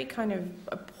very kind of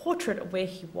a portrait of where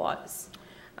he was.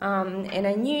 And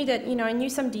I knew that, I knew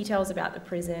some details about the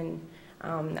prison.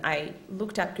 I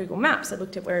looked at Google Maps, I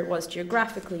looked at where it was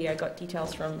geographically, I got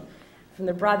details from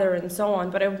the brother and so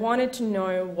on, but I wanted to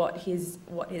know what his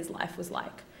life was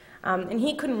like. And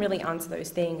he couldn't really answer those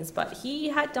things, but he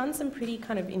had done some pretty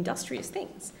kind of industrious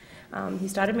things. He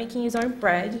started making his own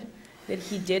bread that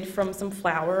he did from some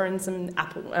flour and some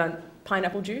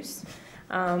pineapple juice.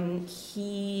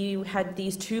 He had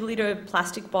these 2-liter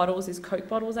plastic bottles, his Coke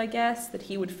bottles, I guess, that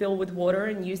he would fill with water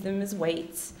and use them as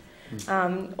weights.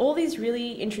 All these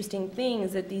really interesting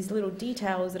things, that these little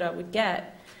details that I would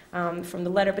get from the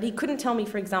letter, but he couldn't tell me,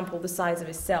 for example, the size of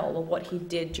his cell or what he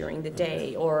did during the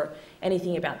day or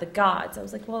anything about the guards. I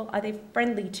was like, well, are they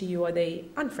friendly to you? Are they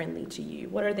unfriendly to you?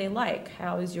 What are they like?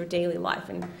 How is your daily life?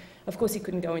 And of course, he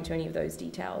couldn't go into any of those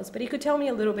details, but he could tell me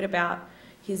a little bit about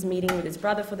his meeting with his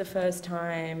brother for the first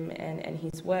time and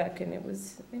his work, and it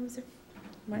was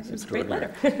a great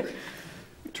letter.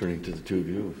 Turning to the two of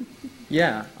you.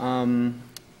 Yeah,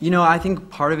 you know, I think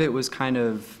part of it was kind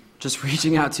of just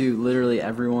reaching out to literally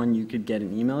everyone you could get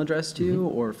an email address to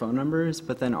or phone numbers,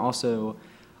 but then also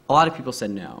a lot of people said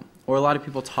no, or a lot of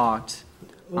people talked.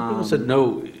 Well, people said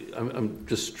no. I'm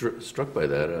just struck by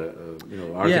that. You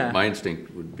know, my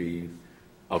instinct would be,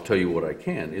 I'll tell you what I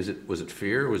can. Was it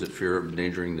fear? Was it fear of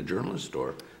endangering the journalist,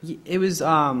 or? It was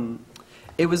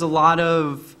a lot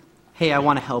of, hey, I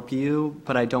want to help you,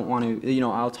 but I don't want to. You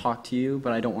know, I'll talk to you,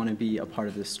 but I don't want to be a part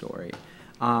of this story.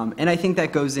 And I think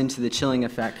that goes into the chilling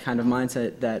effect kind of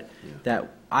mindset that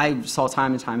I saw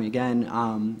time and time again.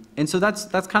 And so that's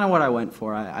kind of what I went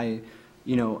for.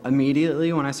 You know,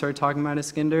 immediately when I started talking about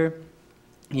Iskender,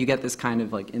 you get this kind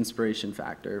of like inspiration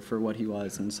factor for what he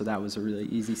was, and so that was a really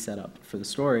easy setup for the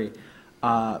story.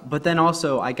 But then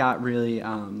also I got really,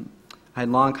 I had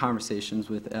long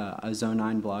conversations with a Zone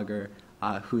 9 blogger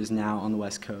who is now on the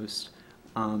West Coast,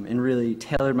 and really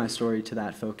tailored my story to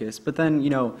that focus. But then, you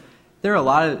know, there are a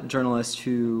lot of journalists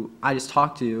who I just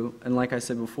talked to, and like I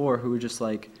said before, who were just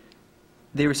like,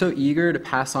 they were so eager to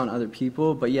pass on other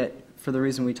people, but yet, for the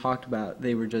reason we talked about,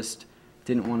 they were just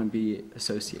didn't want to be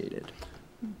associated.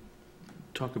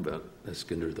 Talk about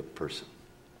Iskender the person.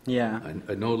 Yeah.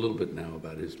 I know a little bit now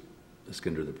about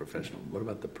Iskender the professional. What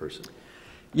about the person?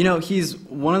 You know, he's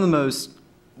one of the most,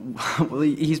 well,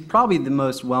 he's probably the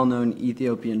most well-known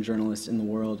Ethiopian journalist in the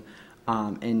world.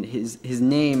 And his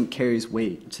name carries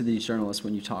weight to these journalists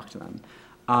when you talk to them.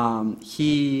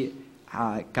 He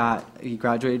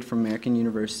graduated from American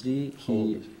University.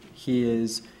 He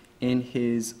is in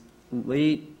his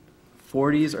late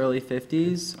 40s, early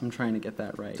 50s. I'm trying to get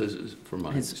that right. For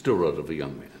mine, he's still relatively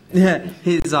young man. Yeah,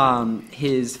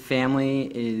 his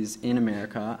family is in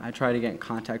America. I try to get in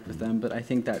contact with them, but I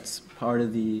think that's part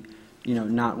of the, you know,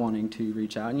 not wanting to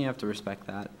reach out, and you have to respect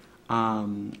that.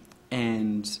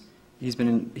 And he's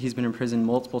been in prison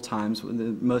multiple times.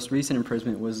 The most recent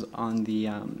imprisonment was on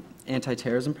the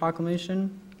anti-terrorism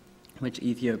proclamation, which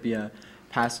Ethiopia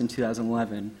passed in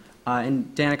 2011.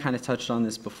 And Dana kind of touched on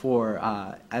this before,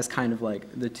 as kind of like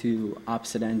the two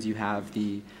opposite ends. You have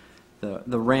the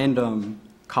random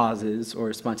causes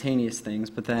or spontaneous things,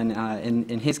 but then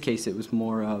in his case it was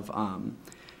more of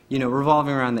you know,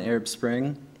 revolving around the Arab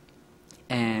Spring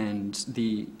and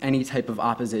any type of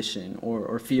opposition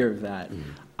or fear of that.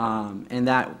 And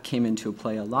that came into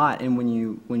play a lot. And when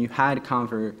you had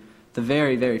the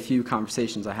very, very few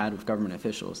conversations I had with government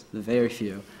officials, the very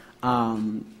few,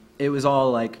 it was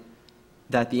all like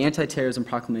that the anti-terrorism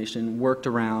proclamation worked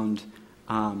around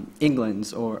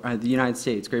England's or the United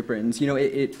States, Great Britain's. You know,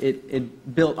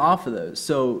 it built off of those.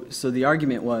 So the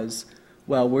argument was,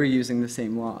 well, we're using the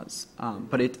same laws.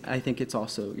 But I think it's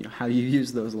also, you know, how you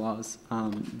use those laws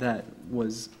that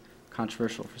was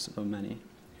controversial for so many.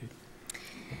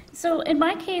 So in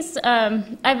my case,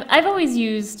 I've always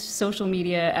used social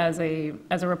media as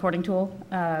a reporting tool,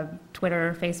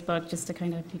 Twitter, Facebook, just to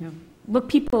kind of, you know, look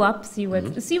people up, see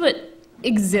what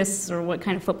exists or what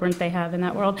kind of footprint they have in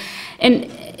that world. And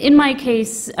in my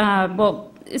case,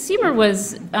 well, Seymour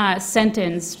was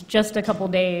sentenced just a couple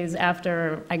days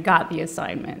after I got the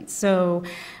assignment. So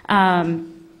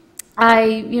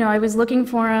I was looking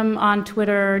for him on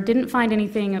Twitter, didn't find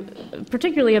anything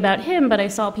particularly about him, but I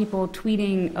saw people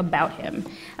tweeting about him,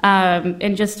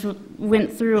 and just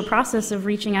went through a process of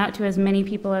reaching out to as many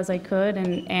people as I could,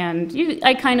 and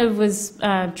I kind of was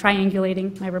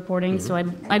triangulating my reporting, so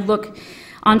I'd look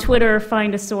on Twitter,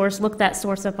 find a source, look that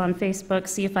source up on Facebook,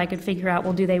 see if I could figure out,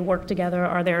 well, do they work together?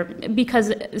 Are there,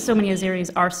 because so many Azeris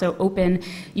are so open,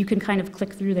 you can kind of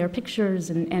click through their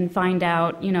pictures and find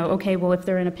out, you know, okay, well, if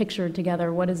they're in a picture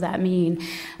together, what does that mean?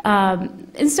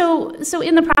 And so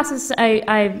in the process,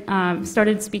 I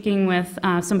started speaking with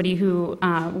somebody who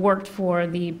worked for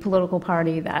the political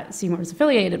party that Seymour was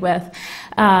affiliated with,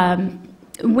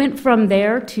 went from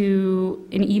there to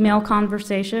an email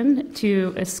conversation,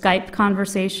 to a Skype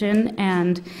conversation,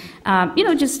 and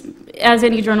just as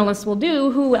any journalist will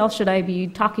do, who else should I be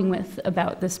talking with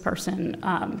about this person?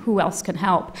 Who else can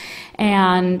help?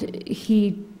 And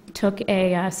he took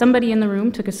somebody in the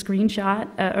room took a screenshot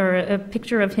or a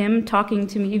picture of him talking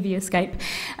to me via Skype.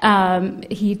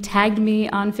 He tagged me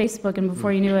on Facebook, and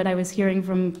before you knew it, I was hearing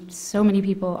from so many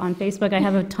people on Facebook. I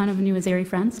have a ton of New Azeri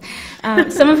friends,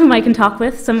 some of whom I can talk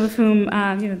with, some of whom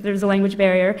there's a language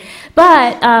barrier.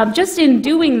 But just in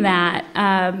doing that,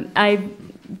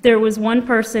 there was one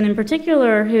person in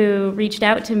particular who reached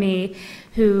out to me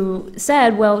who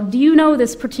said, well, do you know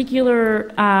this particular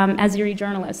Azeri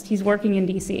journalist? He's working in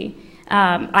DC.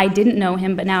 I didn't know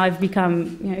him, but now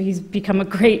he's become a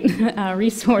great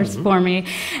resource for me.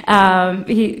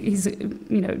 He's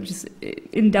just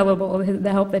indelible,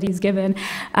 the help that he's given.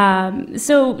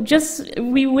 So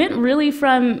we went really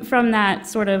from that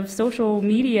sort of social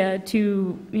media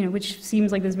to, which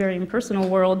seems like this very impersonal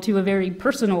world, to a very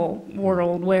personal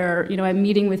world where, I'm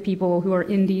meeting with people who are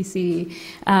in DC,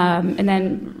 and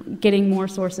then getting more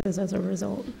sources as a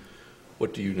result.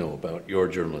 What do you know about your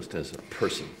journalist as a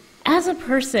person? As a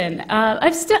person,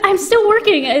 I'm still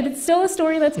working. It's still a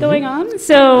story that's going on.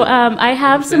 So I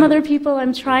have some other people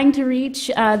I'm trying to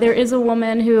reach. There is a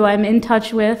woman who I'm in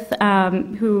touch with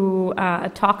who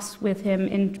talks with him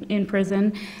in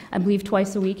prison. I believe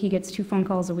twice a week. He gets 2 phone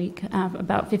calls a week,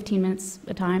 about 15 minutes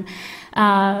a time.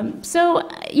 So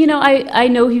I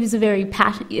know is a very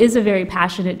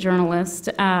passionate journalist.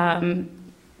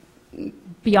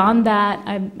 Beyond that,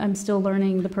 I'm still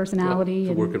learning the personality. It's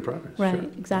a work in progress. Right, sure.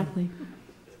 Exactly.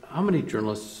 How many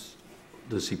journalists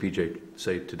does CPJ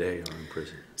say today are in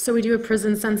prison? So we do a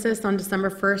prison census on December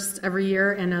 1st every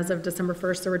year, and as of December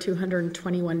 1st, there were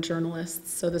 221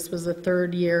 journalists. So this was the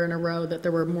 3rd year in a row that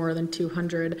there were more than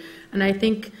 200. And I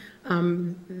think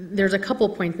there's a couple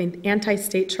points.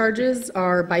 Anti-state charges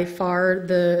are by far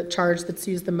the charge that's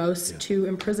used the most to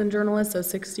imprison journalists. So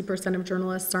 60% of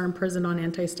journalists are imprisoned on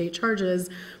anti-state charges.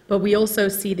 But we also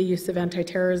see the use of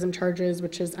anti-terrorism charges,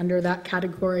 which is under that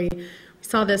category. We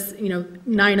saw this,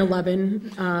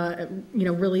 9/11,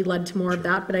 really led to more of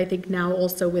that. But I think now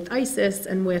also with ISIS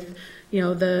and with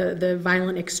the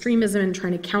violent extremism and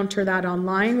trying to counter that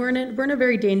online, we're in a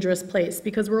very dangerous place,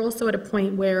 because we're also at a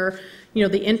point where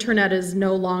the internet is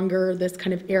no longer this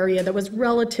kind of area that was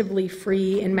relatively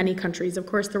free in many countries. Of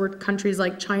course, there were countries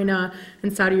like China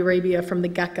and Saudi Arabia from the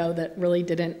get-go that really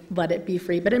didn't let it be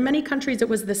free. But in many countries, it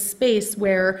was this space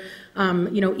where,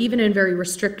 even in very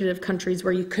restrictive countries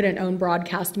where you couldn't own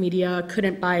broadcast media,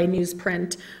 couldn't buy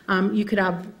newsprint, you could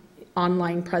have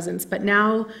online presence. But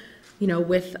now,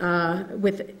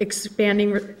 with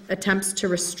expanding attempts to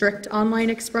restrict online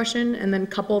expression and then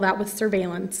couple that with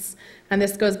surveillance. And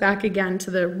this goes back again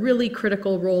to the really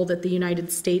critical role that the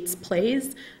United States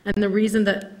plays. And the reason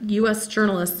that U.S.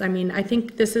 journalists, I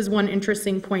think this is one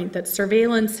interesting point, that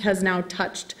surveillance has now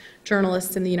touched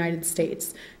journalists in the United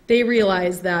States. They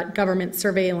realize that government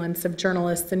surveillance of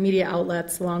journalists and media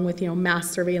outlets, along with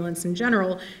mass surveillance in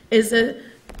general, is a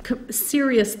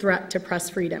serious threat to press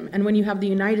freedom. And when you have the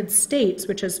United States,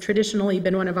 which has traditionally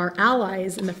been one of our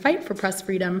allies in the fight for press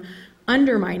freedom,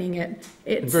 undermining it,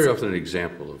 it's very often an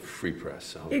example of free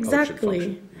press.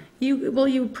 Exactly.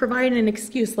 You provide an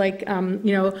excuse, like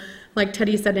like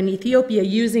Teddy said in Ethiopia,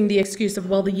 using the excuse of,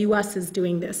 well, the U.S. is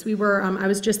doing this. I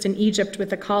was just in Egypt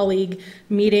with a colleague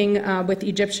meeting with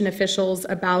Egyptian officials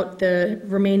about the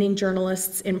remaining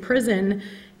journalists in prison.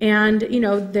 And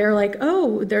they're like,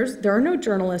 oh, there are no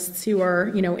journalists who are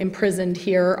imprisoned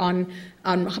here on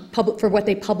for what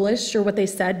they published or what they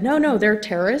said. No, they're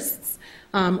terrorists,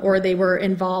 or they were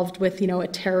involved with a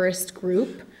terrorist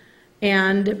group.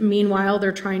 And meanwhile,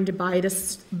 they're trying to buy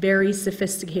this very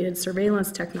sophisticated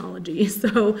surveillance technology.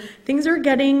 So things are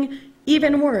getting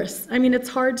even worse. It's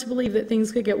hard to believe that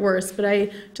things could get worse, but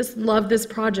I just love this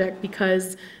project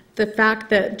because the fact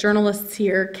that journalists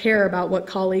here care about what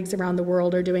colleagues around the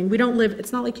world are doing.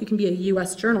 It's not like you can be a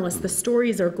U.S. journalist. The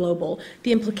stories are global.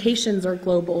 The implications are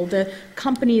global. The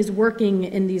companies working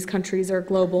in these countries are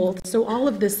global. So all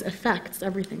of this affects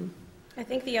everything. I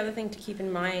think the other thing to keep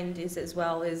in mind is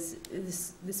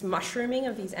this mushrooming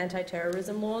of these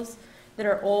anti-terrorism laws that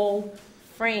are all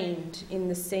framed in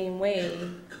the same way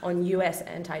on U.S.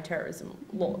 anti-terrorism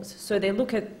laws. So they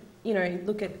look at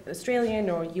Australian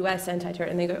or U.S. anti-terror,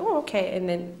 and they go, oh, okay, and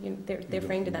then they're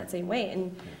framed in that same way.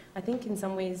 And I think in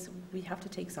some ways we have to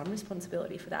take some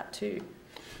responsibility for that too.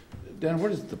 Dan, where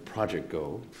does the project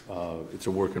go? It's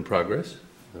a work in progress.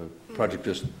 The project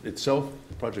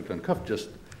Project Uncuffed just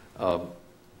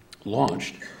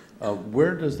launched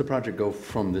Where does the project go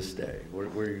from this day? Where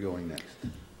are you going next?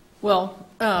 Well,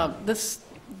 it's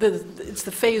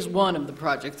the phase one of the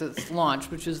project that's launched,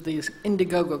 which is the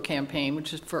Indiegogo campaign,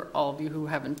 which is for all of you who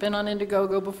haven't been on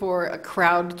Indiegogo before, a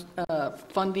crowd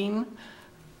funding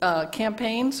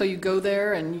campaign. So you go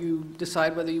there and you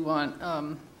decide whether you want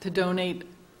to donate,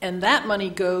 and that money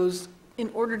goes in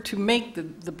order to make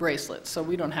the bracelets. So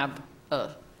we don't have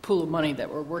a pool of money that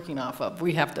we're working off of.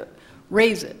 We have to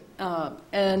raise it.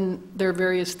 And there are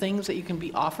various things that you can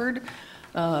be offered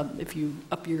if you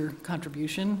up your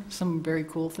contribution, some very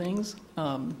cool things,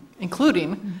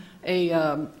 including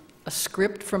a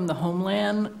script from the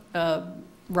Homeland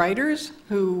writers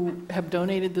who have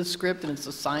donated this script, and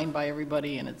it's signed by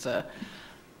everybody, and it's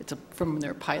from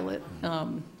their pilot,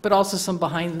 but also some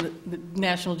behind the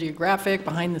National Geographic,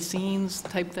 behind the scenes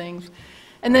type things.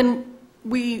 And then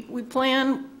we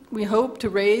hope to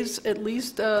raise at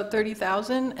least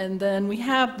 $30,000, and then we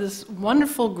have this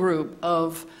wonderful group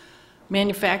of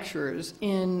manufacturers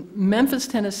in Memphis,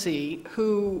 Tennessee,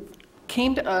 who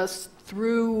came to us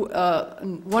through a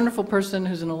wonderful person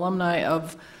who's an alumni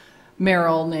of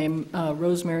Merrill named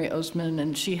Rosemary Osman,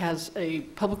 and she has a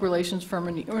public relations firm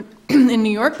in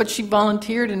New York, but she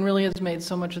volunteered and really has made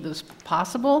so much of this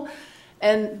possible.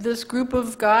 And this group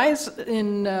of guys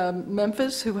in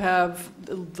Memphis who have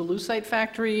the lucite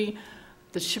factory,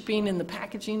 the shipping and the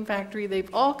packaging factory, they've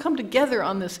all come together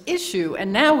on this issue.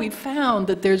 And now we've found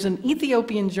that there's an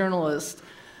Ethiopian journalist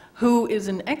who is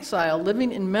in exile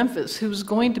living in Memphis who's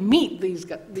going to meet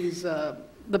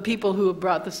the people who have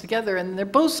brought this together.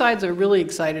 And both sides are really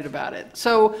excited about it.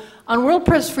 So on World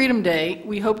Press Freedom Day,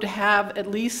 we hope to have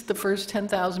at least the first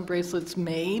 10,000 bracelets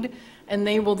made, and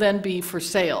they will then be for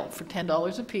sale for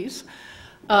 $10 a piece.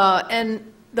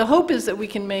 And the hope is that we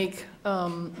can make,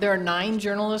 there are 9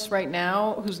 journalists right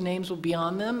now whose names will be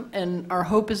on them, and our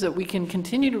hope is that we can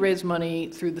continue to raise money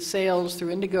through the sales,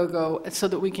 through Indiegogo, so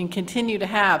that we can continue to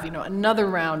have, another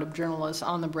round of journalists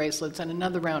on the bracelets and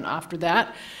another round after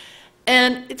that.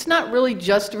 And it's not really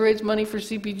just to raise money for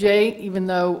CPJ, even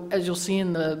though, as you'll see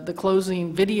in the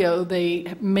closing video,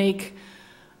 they make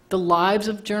the lives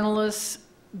of journalists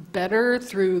better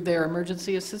through their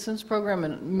emergency assistance program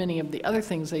and many of the other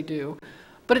things they do.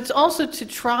 But it's also to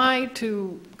try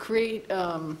to create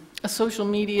a social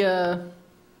media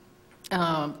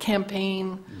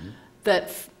campaign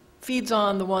that feeds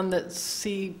on the one that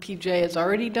CPJ has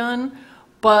already done,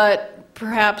 but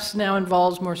perhaps now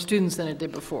involves more students than it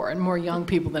did before and more young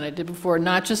people than it did before,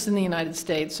 not just in the United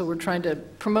States. So we're trying to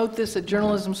promote this at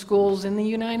journalism schools in the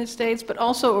United States, but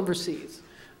also overseas.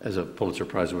 As a Pulitzer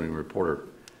Prize-winning reporter,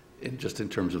 just in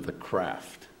terms of the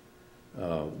craft,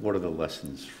 what are the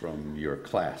lessons from your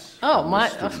class? Oh, my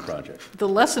student project. The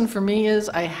lesson for me is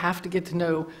I have to get to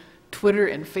know Twitter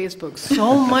and Facebook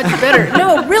so much better.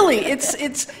 No, really, it's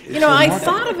I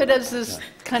thought of it as this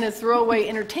kind of throwaway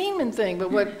entertainment thing, but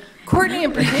what Courtney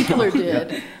in particular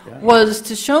did was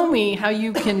to show me how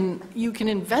you can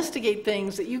investigate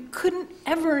things that you couldn't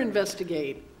ever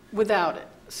investigate without it.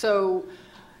 So,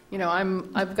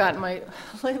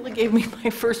 Lela gave me my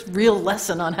first real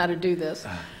lesson on how to do this,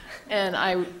 and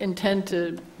I intend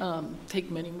to take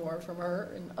many more from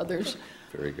her and others.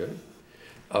 Very good.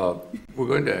 We're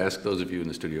going to ask those of you in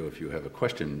the studio if you have a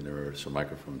question. There are some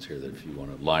microphones here that if you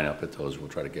want to line up at those, we'll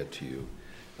try to get to you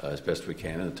as best we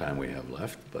can in the time we have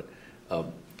left. But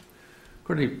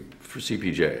Courtney, for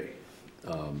CPJ,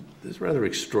 this is a rather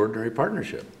extraordinary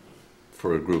partnership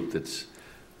for a group that's,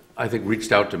 I think,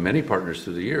 reached out to many partners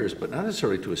through the years, but not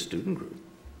necessarily to a student group.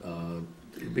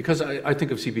 Because I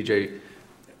think of CPJ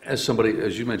as somebody,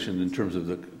 as you mentioned, in terms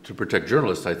of to protect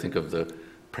journalists, I think of the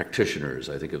practitioners,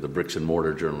 I think of the bricks and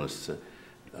mortar journalists,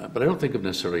 but I don't think of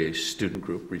necessarily a student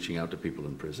group reaching out to people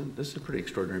in prison. This is a pretty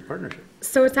extraordinary partnership.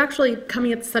 So it's actually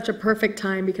coming at such a perfect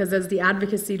time because as the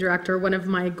advocacy director, one of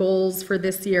my goals for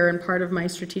this year and part of my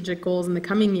strategic goals in the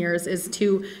coming years is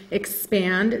to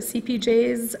expand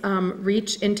CPJ's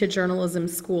reach into journalism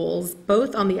schools,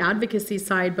 both on the advocacy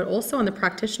side but also on the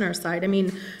practitioner side. I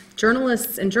mean,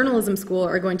 journalists in journalism school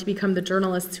are going to become the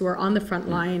journalists who are on the front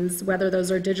lines, whether those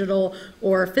are digital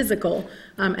or physical,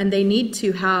 and they need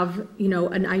to have,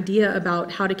 an idea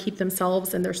about how to keep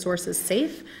themselves and their sources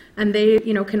safe, and they,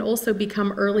 can also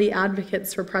become early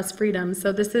advocates for press freedom.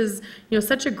 So this is,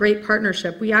 such a great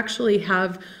partnership. We actually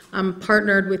have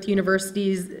partnered with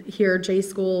universities here, J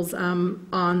schools,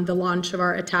 on the launch of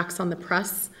our Attacks on the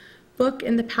Press book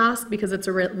in the past because it's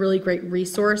a really great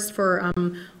resource for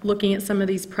looking at some of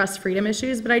these press freedom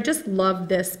issues, but I just love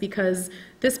this because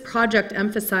this project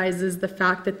emphasizes the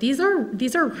fact that these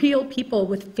are real people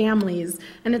with families,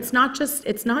 and it's not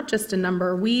just a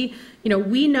number. We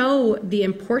know the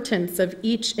importance of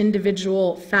each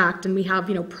individual fact, and we have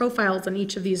profiles on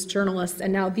each of these journalists,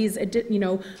 and now these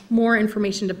more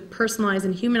information to personalize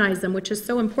and humanize them, which is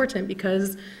so important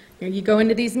because you go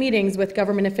into these meetings with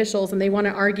government officials and they want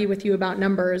to argue with you about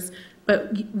numbers,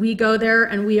 but we go there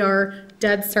and we are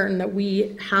dead certain that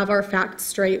we have our facts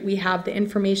straight. We have the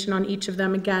information on each of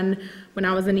them. Again, when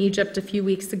I was in Egypt a few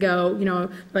weeks ago,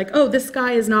 like, oh, this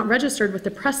guy is not registered with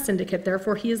the press syndicate,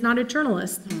 therefore he is not a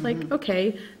journalist. Mm-hmm. Like,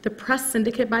 okay, the press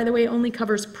syndicate, by the way, only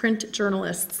covers print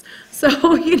journalists. So,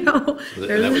 And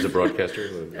that was a broadcaster?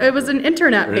 It was an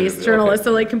internet-based journalist,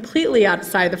 so like completely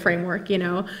outside the framework,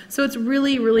 So it's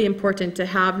really, really important to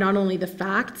have not only the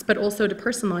facts, but also to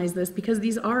personalize this because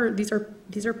these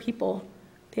are people.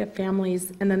 They have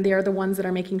families, and then they are the ones that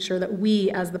are making sure that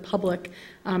we, as the public,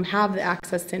 have the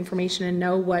access to information and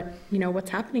know what's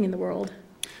happening in the world.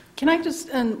 Can I just,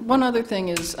 and one other thing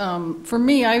is, for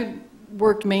me, I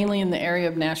worked mainly in the area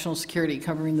of national security,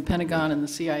 covering the Pentagon and the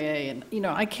CIA, and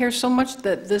I care so much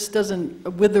that this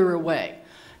doesn't wither away,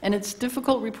 and it's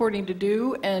difficult reporting to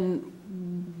do. And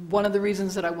one of the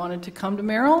reasons that I wanted to come to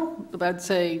Merrill, I'd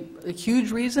say a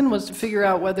huge reason, was to figure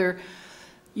out whether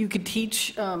you could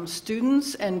teach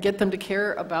students and get them to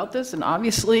care about this, and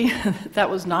obviously that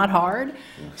was not hard.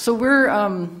 Yeah. So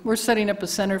we're setting up a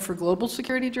Center for Global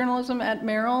Security Journalism at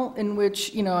Merrill, in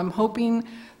which I'm hoping,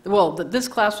 well, that this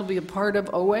class will be a part of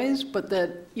always, but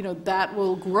that that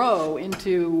will grow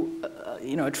into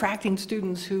attracting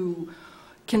students who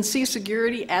can see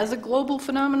security as a global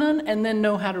phenomenon and then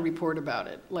know how to report about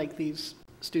it, like these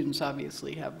students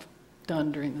obviously have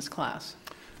done during this class.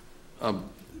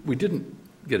 We didn't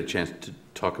get a chance to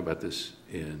talk about this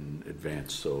in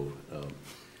advance, so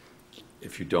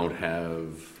if you don't have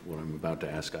what I'm about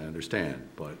to ask, I understand,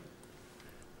 but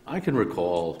I can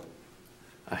recall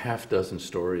a half dozen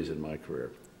stories in my career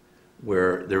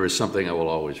where there is something I will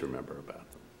always remember about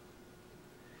them.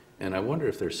 And I wonder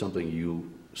if there's something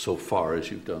you, so far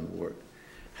as you've done the work,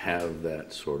 have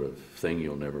that sort of thing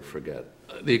you'll never forget.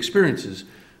 The experience is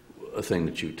a thing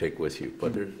that you take with you,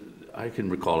 but I can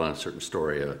recall on a certain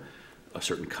story a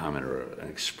certain comment or an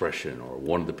expression or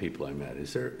one of the people I met.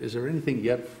 Is there anything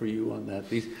yet for you on that?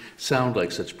 These sound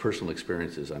like such personal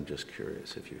experiences. I'm just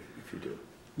curious if you do.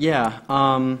 Yeah,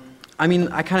 I mean,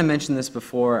 I kind of mentioned this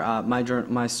before.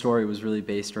 My story was really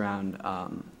based around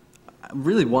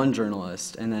really one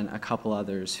journalist and then a couple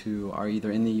others who are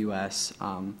either in the U.S.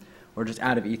 Or just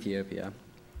out of Ethiopia.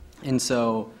 And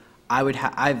so I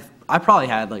probably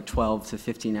had like 12 to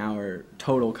 15 hour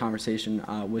total conversation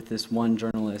with this one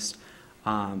journalist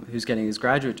who's getting his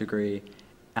graduate degree,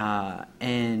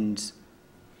 and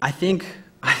I think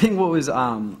what was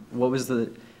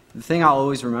the thing I'll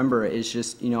always remember is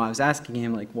just I was asking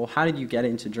him like, well, how did you get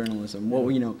into journalism? Why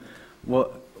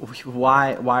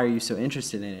are you so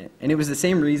interested in it? And it was the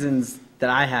same reasons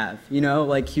that I have.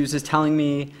 Like he was just telling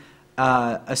me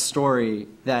a story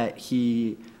that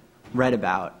he read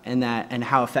about and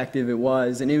how effective it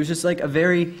was, and it was just like a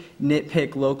very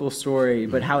nitpick local story,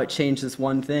 but how it changed this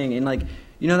one thing, and like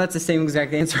that's the same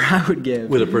exact answer I would give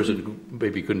with a person who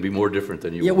maybe couldn't be more different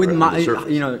than you. Yeah, with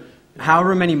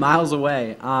however many miles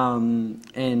away,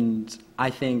 and I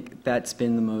think that's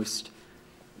been the most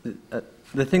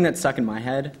the thing that stuck in my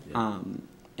head,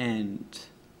 and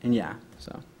yeah,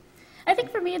 so. I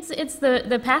think for me, it's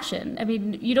the passion. I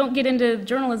mean, you don't get into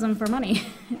journalism for money.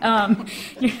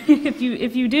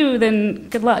 If you do, then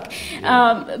good luck.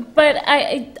 Yeah. But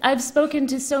I've spoken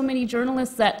to so many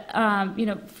journalists that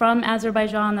from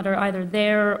Azerbaijan that are either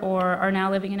there or are now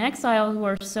living in exile, who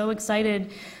are so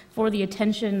excited for the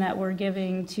attention that we're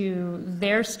giving to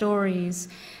their stories,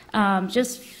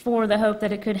 just for the hope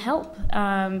that it could help,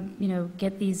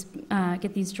 get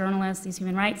these journalists, these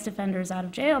human rights defenders out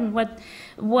of jail. And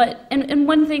and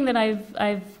one thing that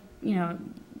I've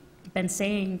been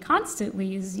saying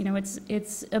constantly is,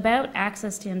 it's about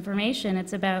access to information.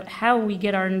 It's about how we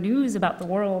get our news about the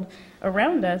world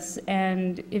around us.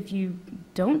 And if you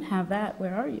don't have that,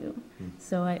 where are you?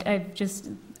 So I've just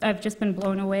been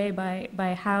blown away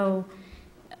by how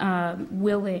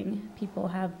willing people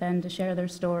have been to share their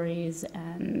stories,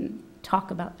 and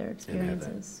talk about their have that experiences.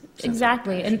 sense of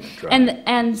Exactly, passion and and drive.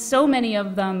 and so many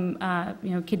of them,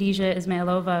 Khadija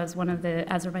Ismailova is one of the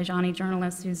Azerbaijani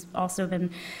journalists who's also been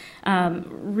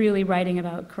really writing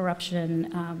about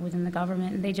corruption within the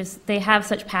government. And they have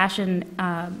such passion.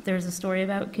 There's a story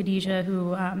about Khadija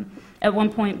who at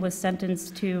one point was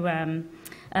sentenced to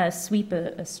sweep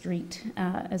a street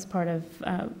as part of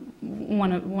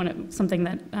something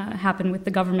that happened with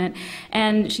the government,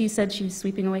 and she said she was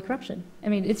sweeping away corruption. I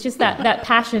mean, it's just that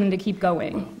passion to keep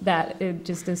going that it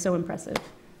just is so impressive.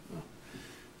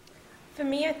 For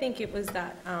me, I think it was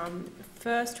that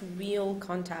first real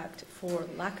contact, for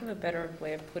lack of a better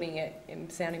way of putting it,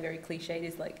 and sounding very cliched,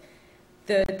 is like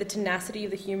the tenacity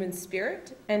of the human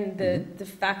spirit, and the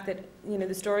fact that,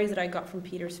 the stories that I got from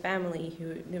Peter's family,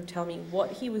 who tell me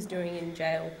what he was doing in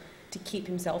jail to keep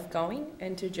himself going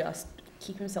and to just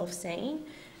keep himself sane,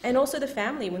 and also the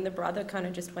family when the brother kind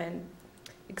of just went,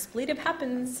 expletive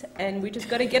happens and we just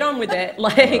got to get on with it.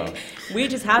 We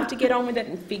just have to get on with it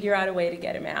and figure out a way to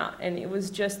get him out. And it was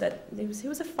just that he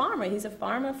was a farmer. He's a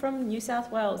farmer from New South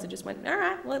Wales. It just went, all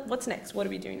right, what's next? What do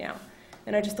we do now?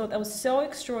 And I just thought that was so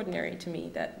extraordinary to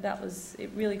me it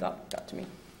really got to me.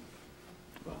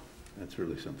 Well, that's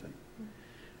really something.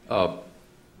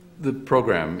 The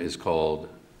program is called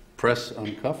Press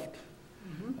Uncuffed.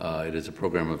 It is a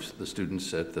program of the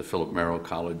students at the Philip Merrill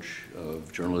College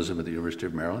of Journalism at the University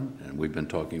of Maryland, and we've been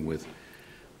talking with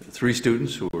 3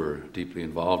 students who are deeply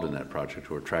involved in that project,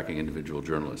 who are tracking individual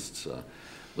journalists,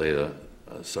 Lela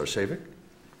Sarcevic,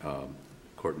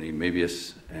 Courtney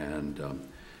Mabeus, and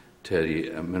Teddy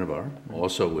Amenabar,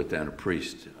 also with Anna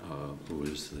Priest, who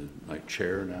is the night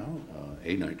chair now,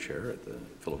 a night chair at the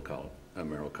Philip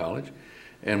Merrill College,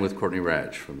 and with Courtney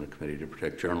Radsch from the Committee to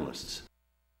Protect Journalists.